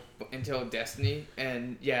until Destiny,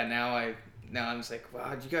 and yeah, now I'm just like,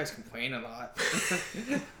 wow, you guys complain a lot.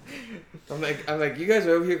 I'm like, you guys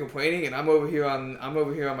are over here complaining, and I'm over here on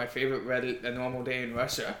my favorite Reddit, A Normal Day in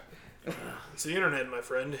Russia. It's the internet, my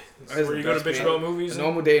friend. It's That is where the you go to best bitch page. about movies. A and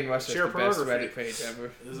Normal Day in Russia is share the best pornography. Reddit page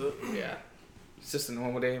ever. Is it? Yeah, it's just a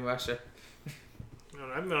normal day in Russia.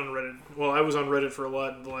 I've been on Reddit. Well, I was on Reddit for a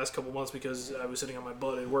lot in the last couple months because I was sitting on my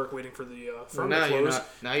butt at work waiting for the Well, firm now to close.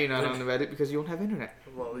 you're not on the Reddit because you don't have internet.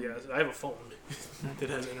 Well, yeah, I have a phone that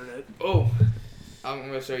has internet. Oh, I'm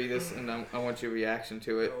gonna show you this, and I want your reaction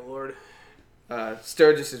to it. Oh Lord.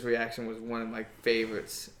 Sturgis's reaction was one of my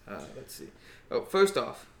favorites. Let's see. Oh, first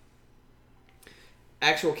off,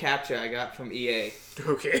 actual capture I got from EA.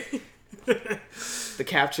 Okay. The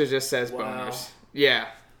capture just says Wow. boners. Yeah.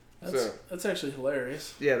 That's actually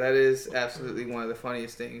hilarious. Yeah, that is absolutely one of the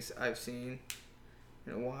funniest things I've seen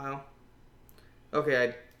in a while. Okay,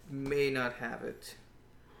 I may not have it.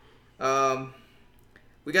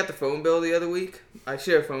 We got the phone bill the other week. I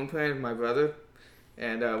share a phone plan with my brother,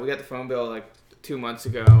 and we got the phone bill like 2 months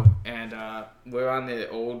ago, and we're on the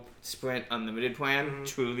old Sprint Unlimited plan,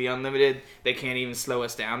 truly unlimited. They can't even slow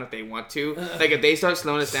us down if they want to. Like, if they start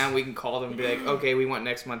slowing us down, we can call them and be like, okay, we want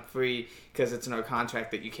next month free, because it's in our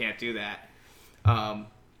contract that you can't do that.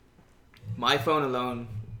 My phone alone,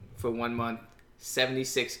 for 1 month,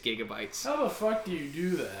 76 gigabytes. How the fuck do you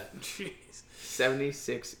do that? Jeez.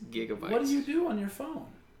 76 gigabytes. What do you do on your phone?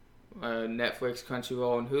 Netflix,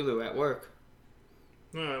 Crunchyroll, and Hulu at work.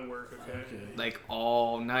 At work, okay. Like,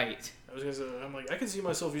 all night. I was gonna say, I'm like, I could see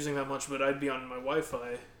myself using that much, but I'd be on my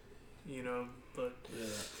Wi-Fi, but... Yeah.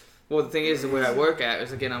 Well, the thing is, where I work at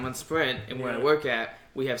is, again, I'm on Sprint, and where I Yeah. work at,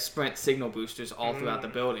 we have Sprint signal boosters all throughout the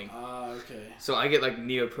building. Okay. So I get, like,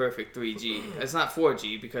 near perfect 3G. It's not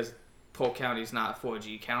 4G, because Polk County's not a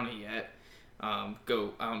 4G county yet. I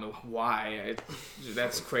don't know why.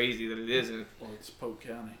 That's crazy that it isn't. Well, it's Polk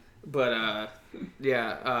County. But,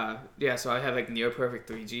 so I have, like, near perfect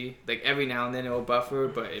 3G. Like, every now and then it'll buffer,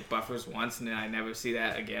 but it buffers once, and then I never see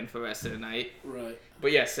that again for the rest of the night. Right.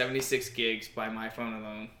 But, yeah, 76 gigs by my phone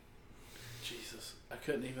alone. Jesus. I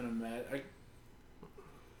couldn't even imagine.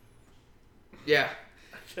 Yeah.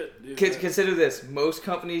 I couldn't do that. Consider this. Most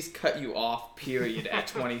companies cut you off, period, at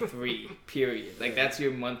 23, period. Like, that's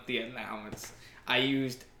your monthly allowance. I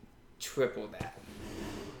used triple that.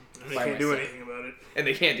 They By can't do myself. anything about it. And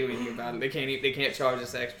they can't do anything about it. They can't charge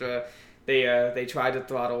us extra. They tried to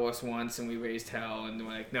throttle us once, and we raised hell, and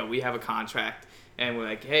we're like, no, we have a contract. And we're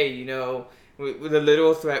like, hey, the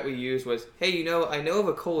literal threat we used was, hey, I know of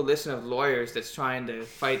a coalition of lawyers that's trying to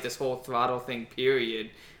fight this whole throttle thing,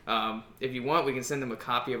 period. If you want, we can send them a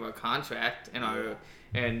copy of our contract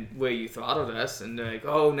and where you throttled us. And they're like,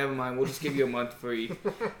 oh, never mind, we'll just give you a month free.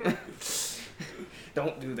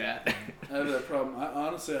 Don't do that. I have that problem. I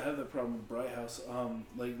have that problem with Bright House.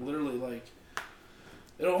 Like literally, like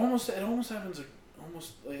it almost happens.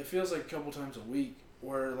 almost like it feels like a couple times a week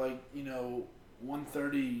where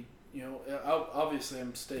 1:30. Obviously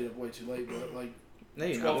I'm stayed up way too late, but No,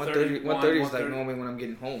 you're not. 12:30, 1:30 is like 1:30. normally when I'm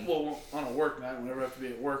getting home. well, on a work night, whenever I have to be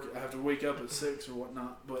at work, I have to wake up at 6 or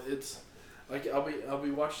whatnot. But it's like I'll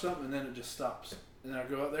be watching something and then it just stops, and then I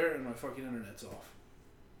go out there and my fucking internet's off,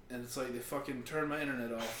 and it's like they fucking turn my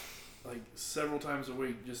internet off like several times a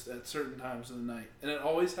week, just at certain times of the night, and it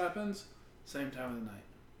always happens same time of the night.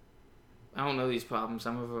 I don't know these problems.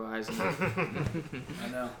 I'm a Verizon. I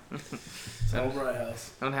know. It's all Bright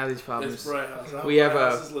House. I don't have these problems. It's Bright House. I hope We have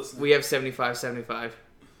Bright House is listening. We have 7575.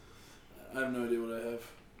 I have no idea what I have.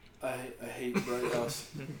 I hate Bright House.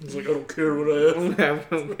 He's like, I don't care what I have.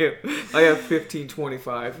 I have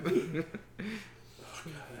 1525. Oh, God, I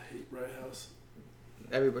hate Bright House.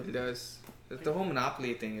 Everybody does. The whole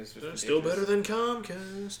monopoly thing is just Still ridiculous. better than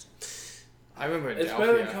Comcast. I remember It's Adelphia.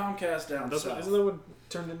 better than Comcast down south. Isn't that what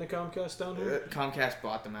turned into Comcast down here? Comcast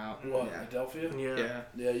bought them out. What, Yeah. Adelphia? Yeah.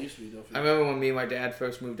 Yeah, it used to be Adelphia. I remember when me and my dad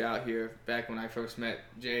first moved out here, back when I first met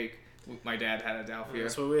Jake, my dad had Adelphia.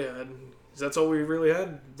 That's what we had. That's all we really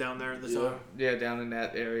had down there at the time. Yeah, down in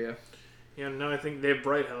that area. Yeah, now I think they have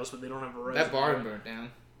Bright House, but they don't have Verizon. That barn burnt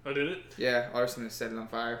down. Oh, did it? Yeah, arsonist set it on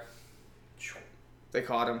fire. They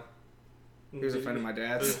caught him. He was a friend of my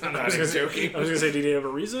dad's. I'm not even joking. I was gonna say, did he have a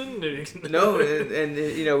reason? Did he... No, and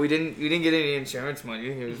we didn't get any insurance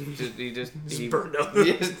money. He just burned up.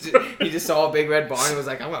 He just saw a big red barn and was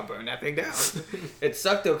like, I'm gonna burn that thing down. It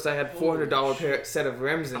sucked though because I had $400 set of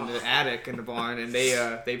rims in the attic in the barn, and they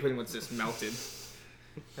pretty much just melted.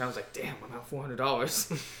 And I was like, damn, I'm out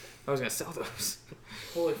 $400. I was gonna sell those.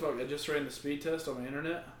 Holy fuck, I just ran the speed test on the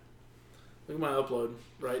internet. Look at my upload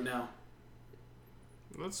right now.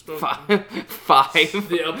 That's about... Five.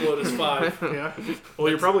 The upload is 5. Yeah. Well,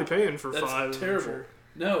 you're probably paying for That's 5. terrible. Sure.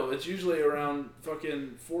 No, it's usually around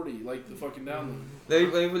fucking 40, like the fucking download. Let me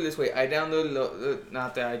put it this way. I downloaded,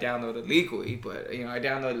 not that I downloaded legally, but, I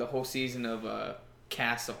downloaded the whole season of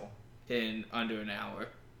Castle in under an hour.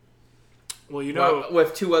 Well, you know...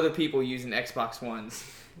 With 2 other people using Xbox Ones.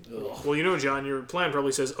 Ugh. Well, you know, John, your plan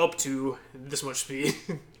probably says up to this much speed.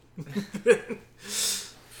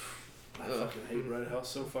 I fucking hate Bright House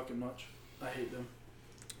so fucking much. I hate them.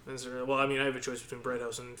 Well, I mean, I have a choice between Bright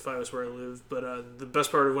House and Fios where I live, but the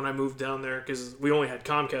best part of when I moved down there, because we only had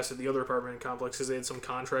Comcast at the other apartment complex because they had some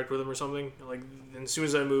contract with them or something. Like, and as soon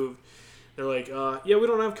as I moved, they're like, yeah, we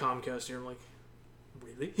don't have Comcast here. I'm like,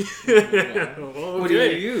 really? Well, What do you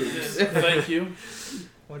okay. use? Thank you.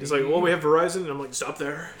 He's like, well, we have Verizon, and I'm like, stop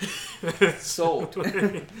there. Sold.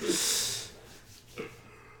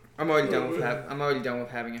 I'm already done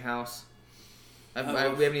with having a house. We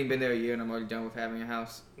haven't even been there a year, and I'm already done with having a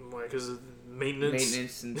house. Why? Because of maintenance?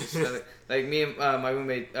 Maintenance and just like me and my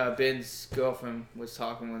roommate Ben's girlfriend was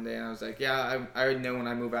talking one day, and I was like, "Yeah, I already know when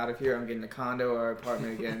I move out of here, I'm getting a condo or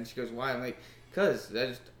apartment again." And she goes, "Why?" I'm like, "Cause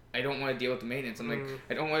I don't want to deal with the maintenance. I'm like,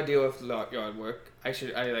 I don't want to deal with yard work.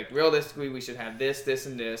 Realistically, we should have this,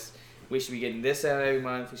 and this. We should be getting this out every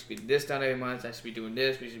month. We should be getting this done every month. I should be doing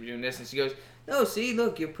this. We should be doing this." And she goes, "No, see,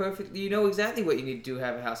 look, you're perfect. You know exactly what you need to do to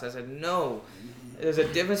have a house." I said, "No. There's a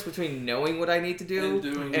difference between knowing what I need to do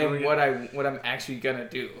and what I'm actually gonna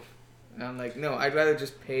do." And I'm like, no, I'd rather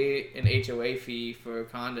just pay an HOA fee for a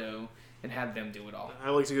condo and have them do it all.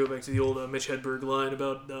 I like to go back to the old Mitch Hedberg line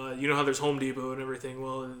about, you know how there's Home Depot and everything.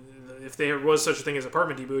 Well, if there was such a thing as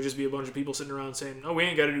Apartment Depot, it would just be a bunch of people sitting around saying, "Oh, we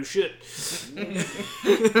ain't got to do shit."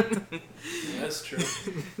 That's true.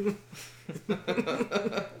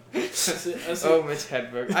 Oh, Mitch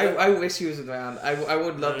Hedberg. I wish he was around. I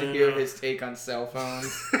would love to hear his take on cell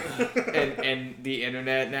phones and the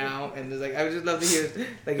internet now. And it's like, I would just love to hear,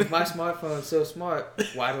 like, if my smartphone's so smart,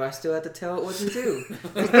 why do I still have to tell it what to do?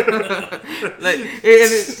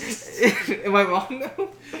 Am I wrong though?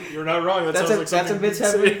 You're not wrong. That's a Mitch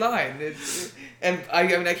Hedberg line. line. And I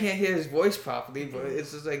mean, I can't hear his voice properly, but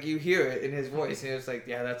it's just like you hear it in his voice, and it's like,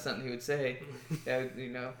 yeah, that's something he would say.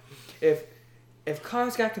 Yeah, if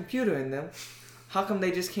cars got computer in them, how come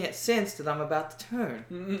they just can't sense that I'm about to turn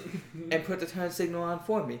and put the turn signal on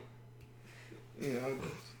for me?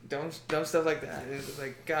 Dumb stuff like that. And it's just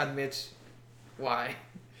like, God, Mitch, why?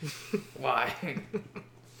 Why?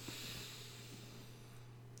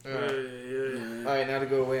 All right, now to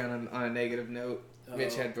go away on a negative note,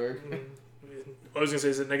 Mitch Hedberg. I was gonna say,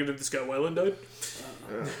 is it negative that Scott Weiland died?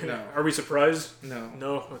 No. Are we surprised? No.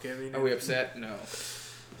 No. Okay. I mean, Are we upset? No.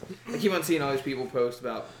 I keep on seeing all these people post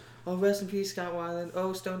about, oh, rest in peace, Scott Weiland.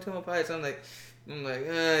 Oh, Stone Temple Pilots. I'm like,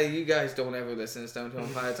 you guys don't ever listen to Stone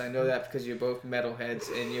Temple Pilots. I know that because you're both metalheads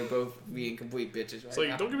and you're both being complete bitches right It's like,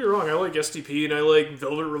 now. don't get me wrong. I like STP and I like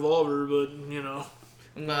Velvet Revolver, but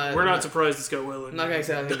We're not surprised it's got Will. I'm not gonna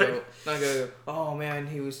exactly go. Not gonna go. Oh man,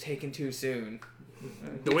 he was taken too soon.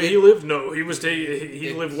 The way he lived, no, he was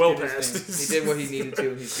he lived well did his past. thing. He did what he needed to,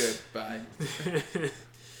 and he's good. Bye.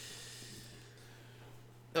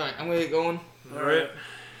 All right, I'm gonna get going. All right,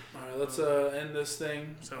 let's end this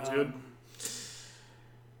thing. Sounds good.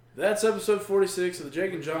 That's episode 46 of the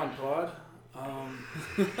Jake and John pod.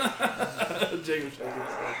 Jake and John.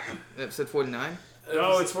 Episode 49.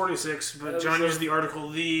 No, it's 46, but John used the article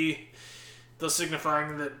the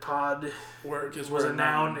signifying that pod was a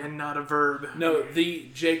noun and not a verb. No, the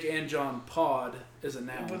Jake and John pod is a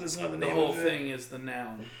noun. But it's not the The name whole of it. thing is the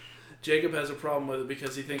noun. Jacob has a problem with it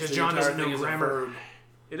because he thinks the John entire doesn't thing know is a grammar. verb.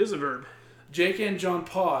 It is a verb. Jake and John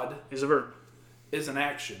pod Is a verb. is an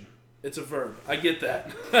action. It's a verb. I get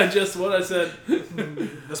that. Just what I said.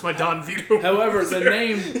 That's my Don Vito. However, the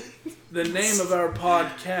name of our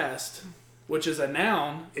podcast, which is a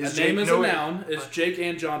noun, is Jake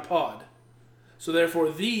and John Pod. So therefore,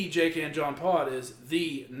 the Jake and John Pod is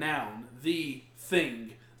the noun, the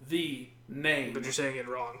thing, the name. But you're saying it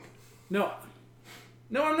wrong. No,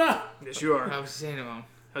 I'm not. Yes, you are. I was saying it wrong.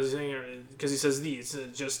 How's he saying it? Because he says the. It's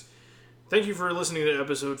just. Thank you for listening to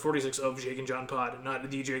episode 46 of Jake and John Pod, not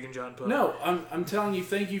the Jake and John Pod. No, I'm telling you,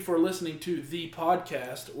 thank you for listening to the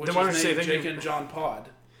podcast, which Then why don't is you say named thank Jake you? and John Pod.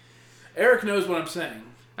 Eric knows what I'm saying.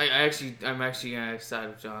 I'm actually gonna side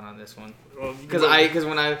with John on this one. Well, Because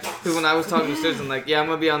when I was talking to Susan, I'm like, yeah, I'm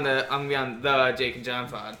gonna be on the Jake and John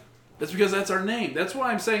pod. That's because that's our name. That's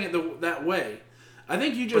why I'm saying it that way. I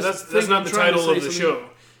think you just. But that's think not I'm the trying to title say of the something- show.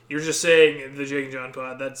 You're just saying the Jake and John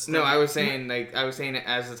Pod. That's No, I was saying it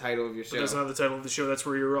as the title of your show. That's not the title of the show. That's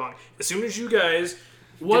where you're wrong. As soon as you guys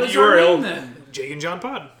What get is the our URL, name then? Jake and John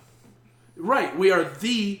Pod. Right, we are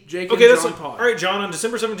the Jake Okay, and that's John Pod. all right, John. On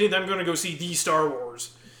December 17th, I'm going to go see the Star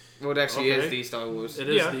Wars. Well, it actually Okay. is the Star Wars. It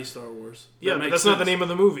is Yeah. the Star Wars. Yeah, That but makes that's not the sense. name of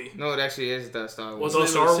the movie. No, it actually is the Star Wars. What's Well, the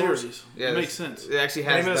Star name of the Wars? series? Yeah, It this- makes sense. It actually The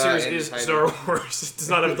has name of the the series in is the Star title. Wars. It does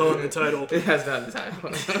not have the in the title. It has that in the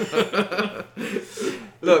title.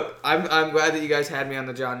 Look, I'm glad that you guys had me on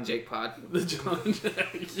the John and Jake pod. The John.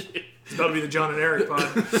 It's about to be the John and Eric Pod.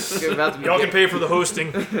 It's about to be Y'all can pay for the hosting.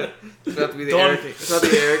 It's about to be the Done. It's about to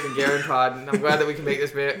be Eric and Garen pod, and I'm glad that we can make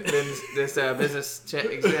this business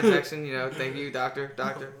transaction. You know, thank you, doctor.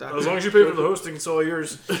 As long as you pay for the hosting, it's all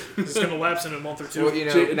yours. It's going to lapse in a month or two. Well, you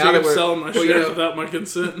know, Jacob's now that we're selling my well, shares without my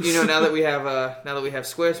consent. you know, now that we have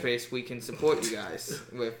Squarespace, we can support you guys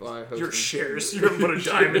with our hosting. Your shares. You're going to put a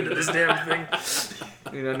dime into this damn thing.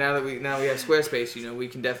 You know, now we have Squarespace, you know, we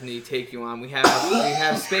can definitely take you on. We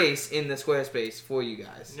have space in the Squarespace for you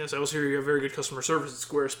guys. Yes, I also hear you have very good customer service at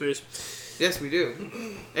Squarespace. Yes, we do,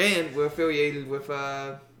 and we're affiliated with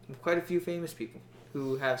quite a few famous people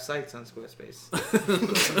who have sites on Squarespace.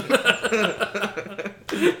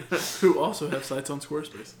 Who also have sites on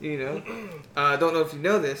Squarespace. You know, don't know if you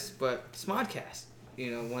know this, but Smodcast,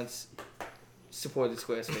 you know, once supported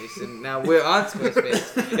Squarespace, and now we're on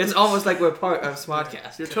Squarespace. It's almost like we're part of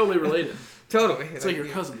Smodcast. You're totally related. Totally, It's like your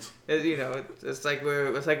cousins. You know, it's like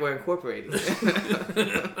we're incorporating.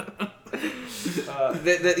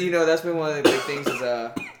 You know, that's been one of the big things is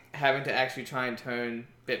having to actually try and turn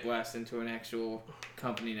BitBlast into an actual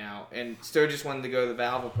company now. And Sturgis wanted to go the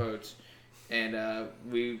Valve approach, and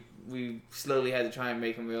we slowly had to try and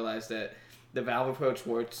make him realize that the Valve approach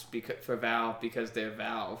works for Valve because they're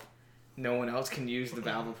Valve. No one else can use the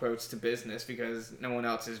Valve approach to business because no one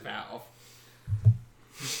else is Valve.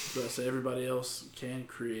 But I say everybody else can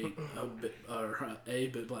create a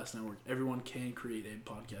BitBlast network. Everyone can create a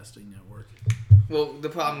podcasting network. Well, the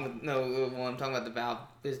problem with when I'm talking about the Valve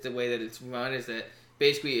is the way that it's run is that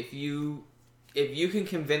basically if you can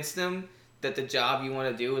convince them that the job you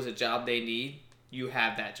want to do is a job they need, you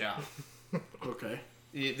have that job. Okay.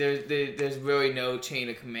 There's really no chain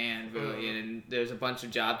of command really, and there's a bunch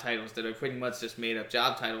of job titles that are pretty much just made up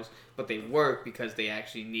job titles, but they work because they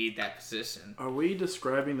actually need that position. Are we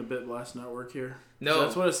describing the BitBlast network here? No.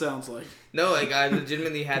 That's what it sounds like. No, like I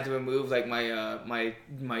legitimately had to remove like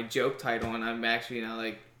my joke title, and I'm actually now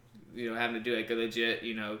like, you know, having to do like a legit,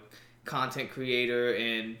 you know, content creator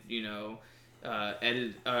and, you know,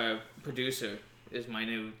 producer is my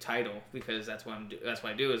new title because that's what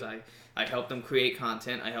I do is I help them create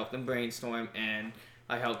content, I help them brainstorm, and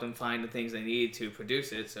I help them find the things they need to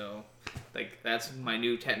produce it. So, like, that's my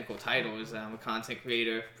new technical title is I'm a content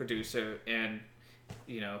creator, producer, and,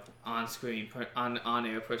 you know, on-screen,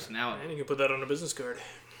 on-air personality. And you can put that on a business card.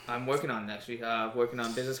 I'm working on it, actually. Working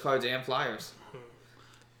on business cards and flyers.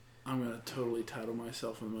 I'm going to totally title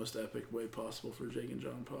myself in the most epic way possible for Jake and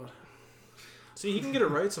John Pod. See, he can get it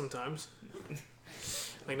right sometimes.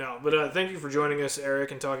 Like, no. But thank you for joining us,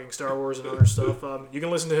 Eric, and talking Star Wars and other stuff. You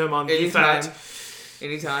can listen to him on The Anytime. Fat.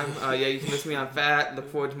 Anytime. Yeah, you can listen to me on Fat. Look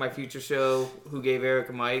forward to my future show, Who Gave Eric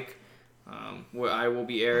a Mic, where I will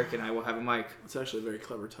be Eric and I will have a mic. It's actually a very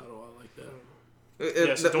clever title. I like that.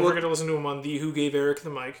 Yes, don't forget to listen to him on the Who Gave Eric the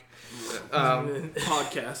Mic.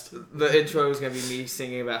 Podcast. The intro is going to be me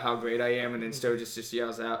singing about how great I am, and then Sturgis just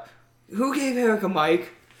yells out, "Who gave Eric a mic?"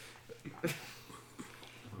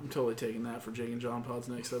 I'm totally taking that for Jake and John Pod's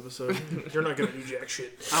next episode. You're not gonna do jack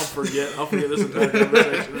shit. I'll forget this entire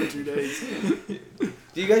conversation in 2 days.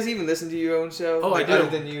 Do you guys even listen to your own show? Oh, I do. Other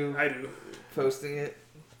than you I do. posting it?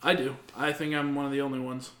 I do. I think I'm one of the only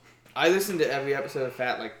ones. I listen to every episode of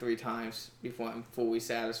Fat like 3 times before I'm fully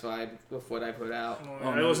satisfied with what I put out.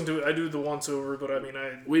 I listen to it. I do the once over, but I mean,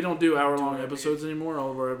 We don't do hour-long episodes anymore. All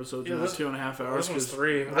of our episodes are now 2.5 hours. This one's 'cause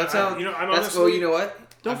 3. That's how. You know, I'm that's honestly. well. You know what?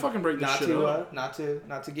 Don't fucking break this Not shit to up. not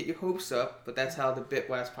to get your hopes up, but that's how the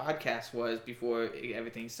Bitwest podcast was before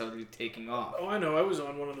everything started taking off. Oh, I know. I was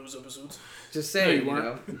on one of those episodes. Just No, saying, you you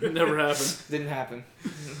know, weren't. It never happened. didn't happen.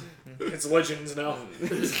 It's legends now.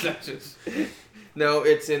 No,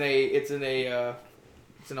 it's in a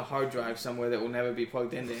hard drive somewhere that will never be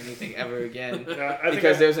plugged into anything ever again. Yeah, I think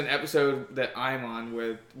Because there's an episode that I'm on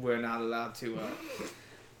where we're not allowed to.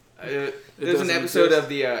 There's an doesn't episode exist.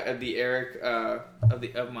 of the Eric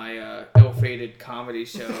of my ill-fated comedy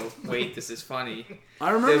show. Wait, this is funny.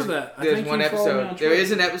 I remember that. I There's think one you followed me on episode. There Twitter.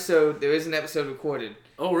 is an episode. There is an episode recorded.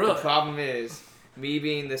 Oh, really? The problem is, me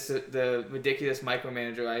being the ridiculous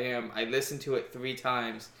micromanager I am, I listened to it 3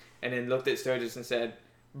 times and then looked at Sturgis and said,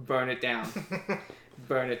 "Burn it down,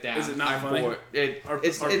 burn it down." Is it not I'm funny? bored." Are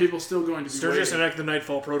people still going to be Sturgis waiting? and the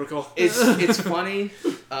Nightfall Protocol. It's funny.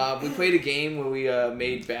 We played a game where we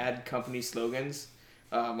made bad company slogans.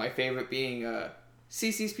 My favorite being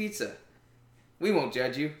CC's Pizza. We won't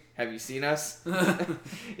judge you. Have you seen us?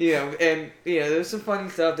 There's some funny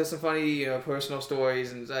stuff. There's some funny, personal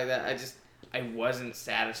stories and stuff like that. I wasn't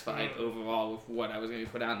satisfied overall with what I was going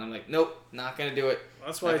to put out, and I'm like, nope, not going to do it.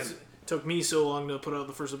 That's why it took me so long to put out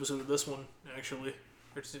the first episode of this one, actually.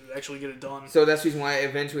 Or to actually get it done. So that's the reason why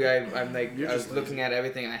eventually I'm like, You're I was just looking at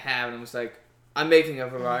everything I have, and I was like, I'm making a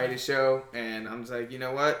variety show, and I'm just like, you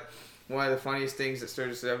know what? One of the funniest things that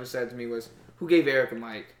Sturgis ever said to me was, "Who gave Eric a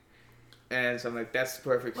mic?" And so I'm like, that's the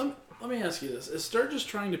perfect. Let me ask you this: is Sturgis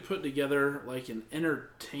trying to put together like an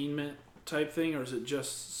entertainment type thing, or is it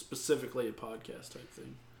just specifically a podcast type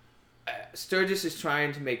thing? Sturgis is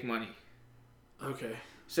trying to make money. Okay.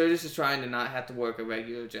 Sturgis is trying to not have to work a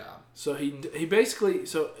regular job. So he basically,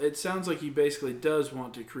 so it sounds like he basically does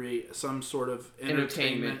want to create some sort of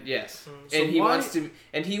entertainment. Yes. So And he why- wants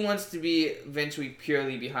to be eventually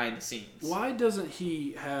purely behind the scenes. Why doesn't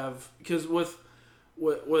he have? Because with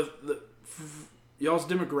the y'all's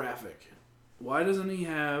demographic, why doesn't he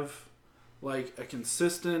have like a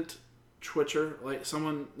consistent Twitcher, like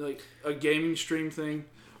someone like a gaming stream thing?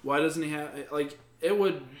 Why doesn't he have like? It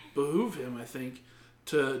would behoove him, I think,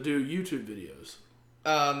 to do YouTube videos.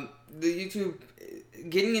 The YouTube,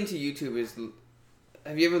 getting into YouTube is.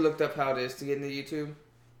 Have you ever looked up how it is to get into YouTube?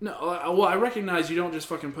 No, well, I recognize you don't just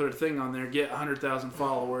fucking put a thing on there, get 100,000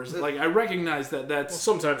 followers. Like, I recognize that Well, that's...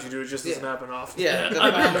 sometimes you do. It just doesn't happen often. Yeah,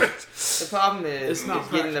 the problem is It's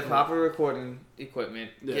not getting the practical. proper recording equipment.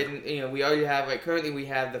 Yeah. Getting, we already have, currently we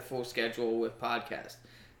have the full schedule with podcast.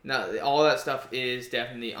 Now, all that stuff is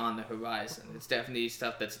definitely on the horizon. It's definitely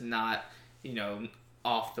stuff that's not,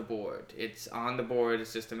 off the board. It's on the board.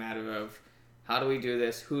 It's just a matter of how do we do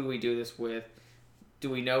this? Who do we do this with? Do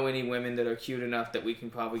we know any women that are cute enough that we can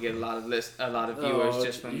probably get a lot of viewers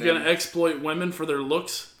just from You're them? going to exploit women for their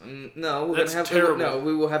looks? No, we're That's gonna have terrible. No,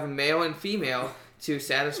 we will have a male and female to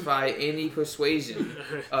satisfy any persuasion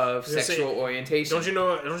of gonna say, sexual orientation. Don't you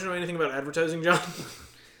know anything about advertising, John?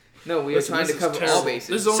 No, we Listen, are trying to this is cover all terrible. bases.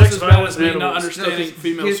 This is almost Sex, as bad violence, as me and not animals. understanding No, 'cause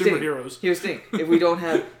female here's the thing. superheroes. Here's the thing: if we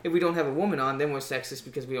don't have a woman on, then we're sexist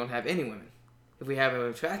because we don't have any women. If we have an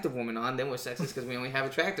attractive woman on, then we're sexist because we only have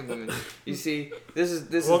attractive women. You see, this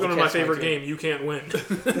is Welcome the to my catch favorite 22. game. You can't win.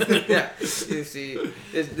 Yeah, you see,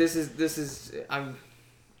 this is I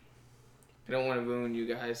don't want to ruin you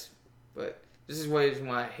guys, but this is why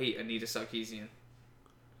I hate Anita Sarkeesian.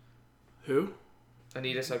 Who?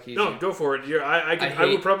 Anita Sarkeesian. No, go for it. I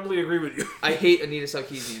would probably agree with you. I hate Anita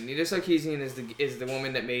Sarkeesian. Anita Sarkeesian is the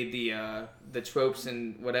woman that made the tropes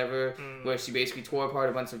and whatever, where she basically tore apart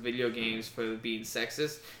a bunch of video games for being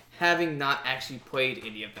sexist, having not actually played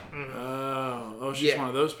any of them. Oh, she's Yeah. one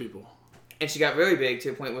of those people. And she got really big to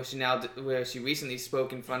a point where she recently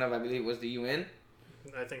spoke in front of, I believe it was the UN.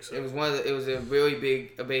 I think so. It was a really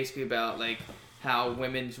big, basically about like how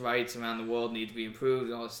women's rights around the world need to be improved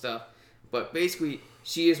and all this stuff. But basically,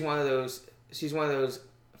 she's one of those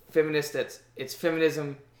feminists it's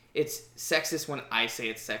feminism. It's sexist when I say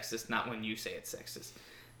it's sexist, not when you say it's sexist.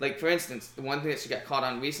 Like, for instance, the one thing that she got caught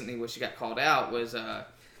on recently, where she got called out, was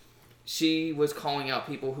she was calling out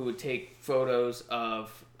people who would take photos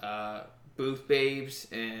of booth babes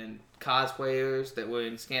and cosplayers that were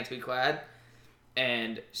in scantily clad.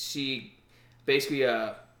 And she basically,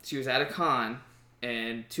 she was at a con,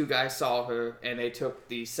 and two guys saw her, and they took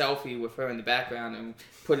the selfie with her in the background and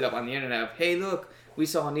put it up on the internet of, hey, look, we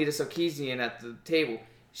saw Anita Sarkeesian at the table.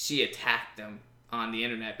 She attacked them on the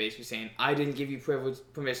internet, basically saying, I didn't give you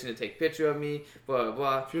permission to take a picture of me, blah, blah,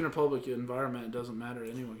 blah. If you're in a public environment, it doesn't matter.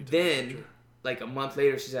 Anyone can take a picture. Then, like a month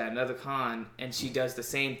later, she's at another con, and she does the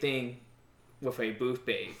same thing with a booth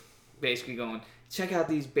babe. Basically going, check out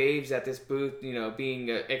these babes at this booth, being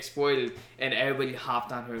exploited, and everybody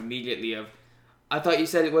hopped on her immediately of, I thought you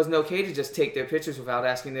said it wasn't okay to just take their pictures without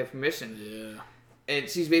asking their permission. Yeah. And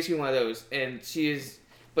she's basically one of those, and she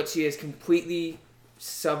has completely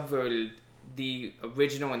subverted the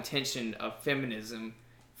original intention of feminism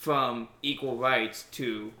from equal rights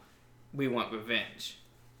to we want revenge.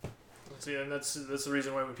 See, and that's the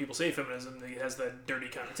reason why when people say feminism, it has that dirty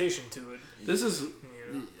connotation to it. This is...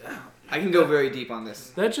 I can go very deep on this.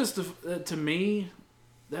 That just, to me,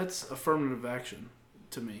 that's affirmative action,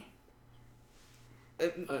 to me.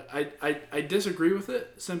 I disagree with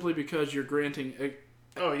it simply because you're granting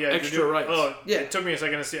extra rights. Oh, yeah. It took me a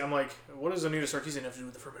second to see. I'm like, what does Anita Sarkeesian have to do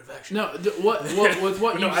with affirmative action? No, with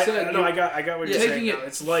what you said, I got what you're saying. Taking it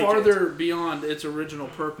It's like farther beyond its original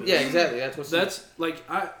purpose. Yeah, exactly. That's like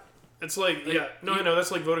It's like,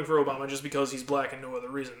 that's like voting for Obama just because he's black and no other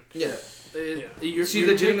reason. Yeah. She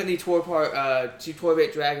legitimately tore apart, she tore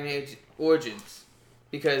apart Dragon Age Origins.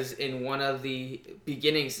 Because in one of the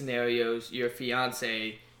beginning scenarios, your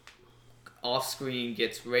fiance off-screen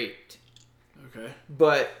gets raped. Okay.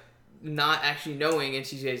 But not actually knowing, and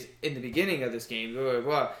she says, in the beginning of this game, blah, blah,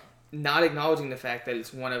 blah, not acknowledging the fact that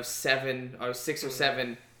it's one of 6 or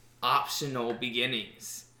 7 optional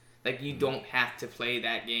beginnings. Like, you don't have to play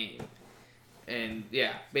that game. And,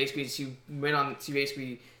 yeah, basically, she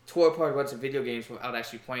basically tore apart a bunch of video games without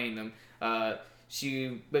actually playing them.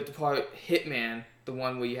 She ripped apart Hitman, the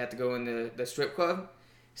one where you had to go in the strip club,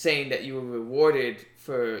 saying that you were rewarded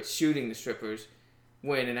for shooting the strippers,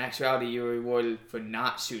 when in actuality you were rewarded for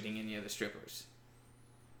not shooting any of the strippers.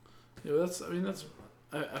 Yeah,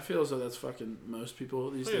 I feel as though that's fucking most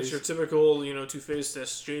people these days. It's your typical, two-faced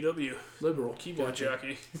SJW. Liberal. Keyboard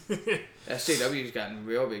jockey. SJW's gotten in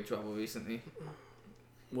real big trouble recently.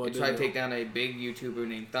 They tried to take down a big YouTuber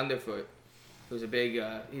named Thunderfoot, who's a big,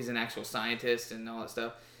 he's an actual scientist and all that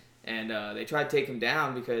stuff. And they tried to take him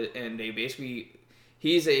down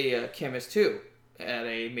he's a chemist too, at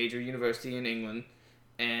a major university in England.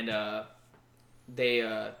 And they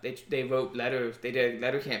wrote letters. They did a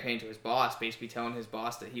letter campaign to his boss, basically telling his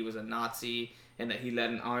boss that he was a Nazi and that he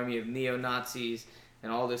led an army of neo-Nazis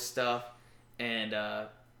and all this stuff, and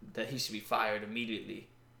that he should be fired immediately.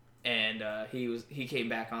 And he came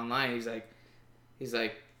back online. He's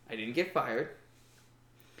like, I didn't get fired.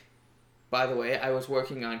 By the way, I was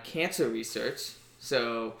working on cancer research,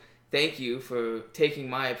 so thank you for taking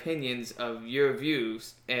my opinions of your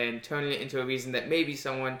views and turning it into a reason that maybe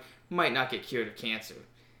someone might not get cured of cancer.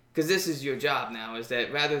 Because this is your job now, is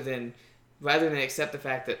that rather than accept the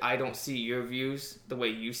fact that I don't see your views the way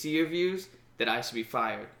you see your views, that I should be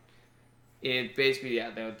fired. It basically,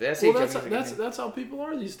 the SJWs that's how people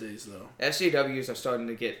are these days, though. SJWs are starting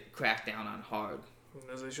to get cracked down on hard.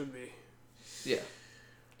 As they should be. Yeah.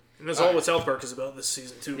 And that's all what South Park is about this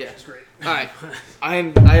season, too. Yeah. It's great. All right. I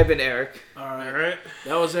have been Eric. All right. All right.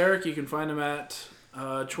 That was Eric. You can find him at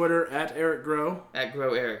Twitter at Eric Grow. At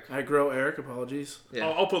Grow Eric. At Grow Eric. Apologies. Yeah.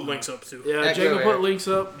 I'll put links up, too. Yeah, At Jake will Grow put Eric. links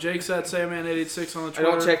up. Jake's at Sandman886 on the Twitter.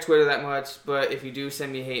 I don't check Twitter that much, but if you do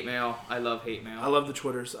send me hate mail, I love hate mail. I love the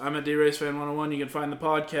Twitters. I'm at DRaceFan101. You can find the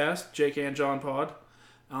podcast, Jake and John Pod,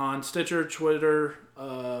 on Stitcher, Twitter,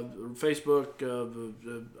 Facebook,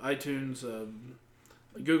 iTunes,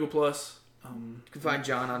 Google Plus. You can find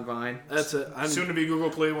John on Vine. That's it. Soon to be Google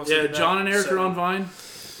Play. Once Yeah, John and Eric are on Vine.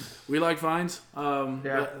 We like Vines. Yeah.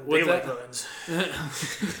 They With like that, Vines.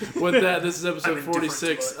 with that, this is episode I'm indifferent to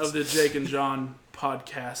 46 Vines. of the Jake and John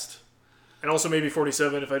podcast. And also maybe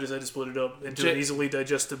 47 if I decide to split it up into Jake- an easily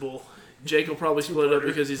digestible. Jake will probably split it up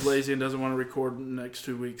because he's lazy and doesn't want to record in the next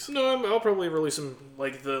 2 weeks. No, I'll probably release them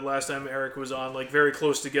like the last time Eric was on, like very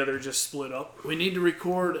close together, just split up. We need to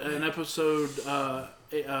record an episode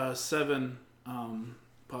 7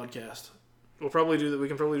 podcast. We'll probably do that. We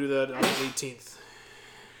can probably do that on the 18th.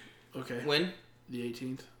 Okay. When? The 18th.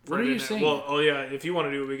 When Friday are you night. seeing? Well, oh yeah, if you want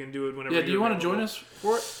to do it, we can do it whenever. Yeah. Do you want to available. join us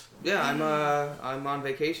for it? Yeah, I'm on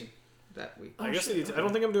vacation that week. I guess I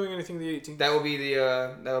don't think I'm doing anything the 18th. That will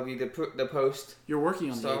be the post You're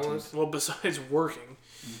working on Star the 18th. Wars. Well, besides working,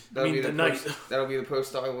 That'll mean be the post, night. That'll be the post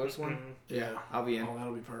Star Wars one. Yeah. I'll be in. Oh,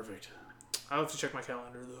 that'll be perfect. I'll have to check my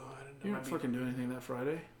calendar though. I don't know. You're not fucking doing anything that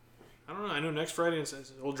Friday. I don't know. I know next Friday and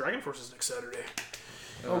says old Dragon Force is next Saturday.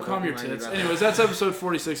 Oh, calm your Remind me tits. about Anyways, that's episode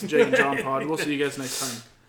 46 of Jake and John Pod. We'll see you guys next time.